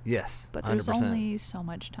could. Yes, But there's 100%. only so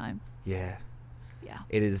much time. Yeah. Yeah.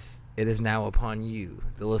 It is now upon you,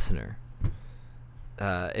 the listener.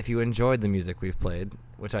 If you enjoyed the music we've played,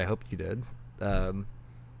 which I hope you did, to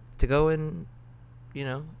go and,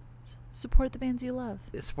 support the bands you love.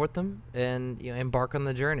 support them and embark on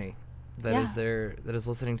the journey that is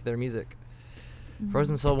listening to their music. Mm-hmm.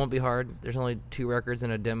 Frozen Soul won't be hard. There's only 2 records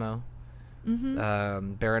and a demo.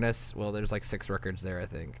 Mm-hmm. Baroness, well, there's like 6 records there, I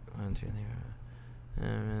think. 1, 2, 3,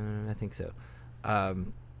 I think so.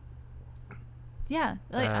 Yeah,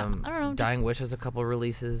 like, I don't know. Dying Wish has a couple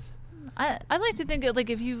releases. I like to think that, like,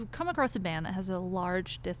 if you come across a band that has a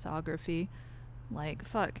large discography, like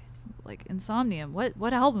Insomnium,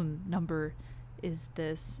 what album number is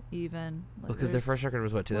this even? Like, Because their first record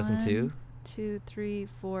was what, 2002? 1, 2, 3,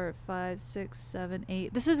 4, 5, 6, 7,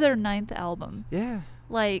 8. This is their 9th album. Yeah.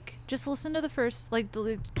 Like, just listen to the first, like,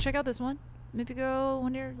 check out this one. Maybe go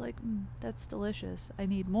when you're like, that's delicious, I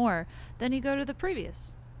need more. Then you go to the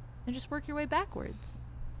previous and just work your way backwards.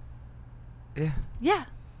 Yeah. Yeah.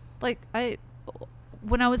 Like,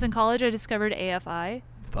 when I was in college, I discovered AFI.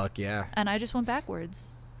 Fuck yeah. And I just went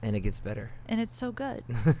backwards. And it gets better. And it's so good.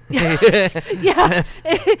 Yeah.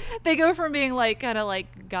 They go from being like kind of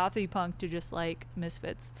like gothy punk to just like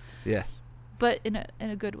Misfits. Yeah. But in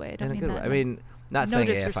a good way. I don't mean that. I mean, not no saying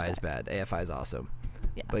disrespect. AFI is bad. AFI is awesome.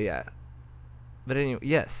 Yeah. But yeah. But anyway,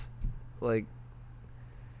 yes. Like,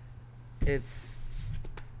 it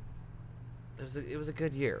was a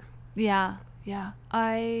good year. Yeah. Yeah.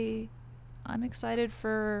 I'm excited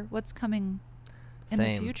for what's coming in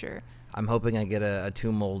the future. I'm hoping I get a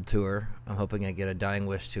Tomb Mold tour. I'm hoping I get a Dying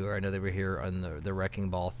Wish tour. I know they were here on the Wrecking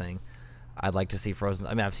Ball thing. I'd like to see Frozen.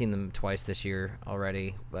 I mean, I've seen them twice this year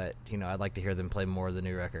already, but I'd like to hear them play more of the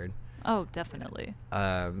new record. Oh, definitely.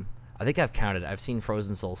 I think I've counted. I've seen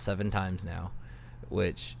Frozen Soul 7 times now,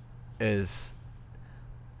 which is.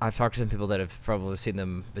 I've talked to some people that have probably seen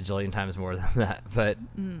them a bajillion times more than that, but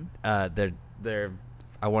they're.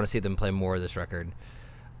 I want to see them play more of this record.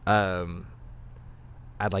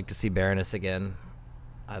 I'd like to see Baroness again.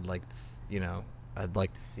 I'd like to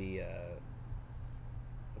see.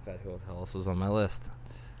 God, who else was on my list?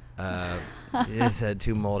 I said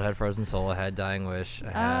Tomb Mold, I had Frozen Soul, I had Dying Wish,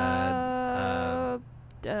 I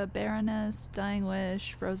had Baroness, Dying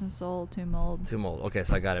Wish, Frozen Soul, Tomb Mold. Tomb Mold. Okay,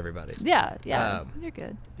 so I got everybody. Yeah, you're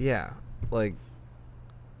good. Yeah, but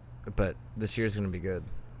this year's gonna be good.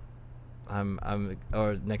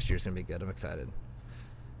 Or next year's gonna be good. I'm excited.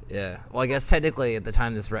 Yeah. Well, I guess technically at the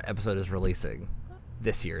time this episode is releasing,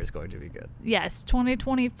 this year is going to be good. Yes,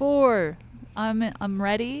 2024. I'm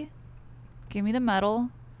ready. Give me the medal.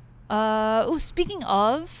 Speaking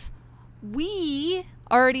of, we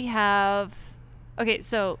already have. Okay,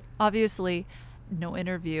 so obviously, no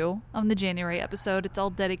interview on the January episode. It's all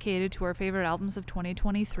dedicated to our favorite albums of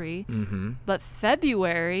 2023. Mm-hmm. But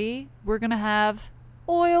February, we're gonna have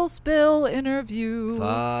oil spill interview.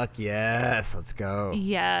 Fuck yes, let's go.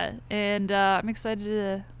 Yeah, and I'm excited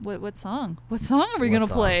to. What song? What song are we gonna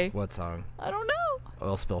play? What song? I don't know.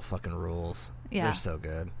 Oil Spill fucking rules. Yeah. They're so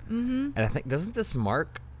good. Mm-hmm. And I think, doesn't this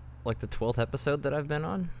mark like the 12th episode that I've been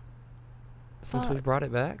on since we brought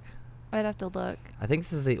it back? I'd have to look. I think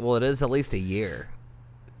this is it is at least a year,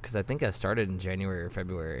 because I think I started in January or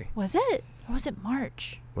February. Was it? Or was it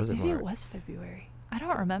March? Maybe March? It was February. I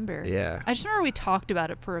don't remember. Yeah. I just remember we talked about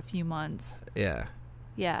it for a few months. Yeah.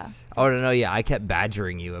 Yeah. Oh no, yeah. I kept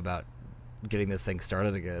badgering you about getting this thing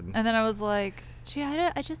started again. And then I was like, gee,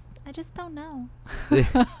 I just don't know.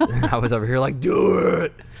 And I was over here like, do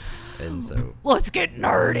it. And so let's get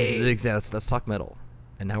nerdy. Exactly. Let's talk metal.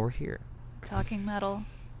 And now we're here. Talking metal.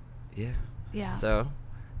 Yeah. Yeah. So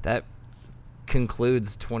that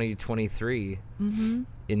concludes 2023 in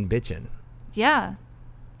Bitchin. Yeah.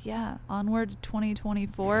 Yeah. Onward to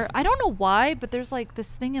 2024. I don't know why, but there's like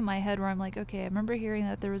this thing in my head where I'm like, okay, I remember hearing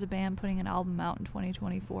that there was a band putting an album out in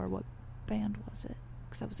 2024. What band was it?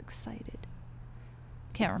 Because I was excited.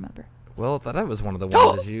 Can't remember. Well, I thought that was one of the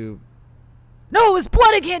ones that you... No, it was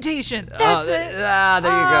Blood Incantation. That's it. There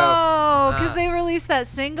you go. Oh, because they released that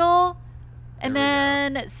single. And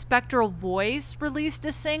then Spectral Voice released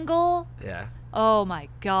a single. Yeah. Oh my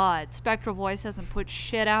God. Spectral Voice hasn't put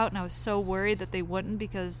shit out, and I was so worried that they wouldn't,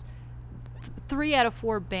 because 3 out of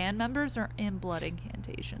 4 band members are in Blood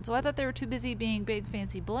Incantation. So I thought they were too busy being big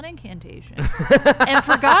fancy Blood Incantation and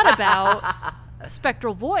forgot about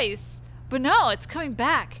Spectral Voice. But no, it's coming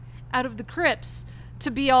back out of the crypts to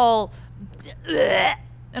be all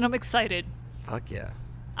and I'm excited. Fuck yeah.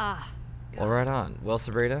 God. Well, right on. Well,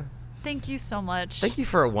 Sabrina, thank you so much. thank you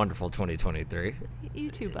for a wonderful 2023. You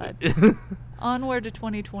too, bud. Onward to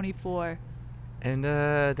 2024. And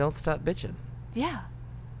don't stop bitching. Yeah.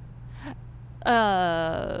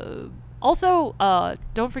 Also,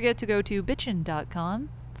 don't forget to go to bitchin.com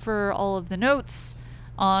for all of the notes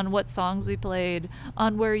on what songs we played,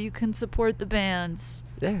 on where you can support the bands.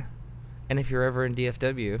 Yeah. And if you're ever in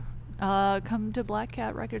DFW, come to Black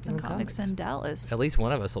Cat Records and Comics in Dallas. At least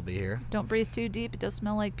one of us will be here. Don't breathe too deep. It does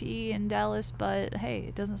smell like pee in Dallas, but hey,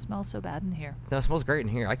 it doesn't smell so bad in here. No, it smells great in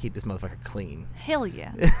here. I keep this motherfucker clean. Hell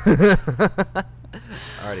yeah.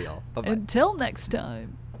 Alrighty, y'all. Bye-bye. Until next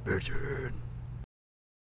time. Bitchin'.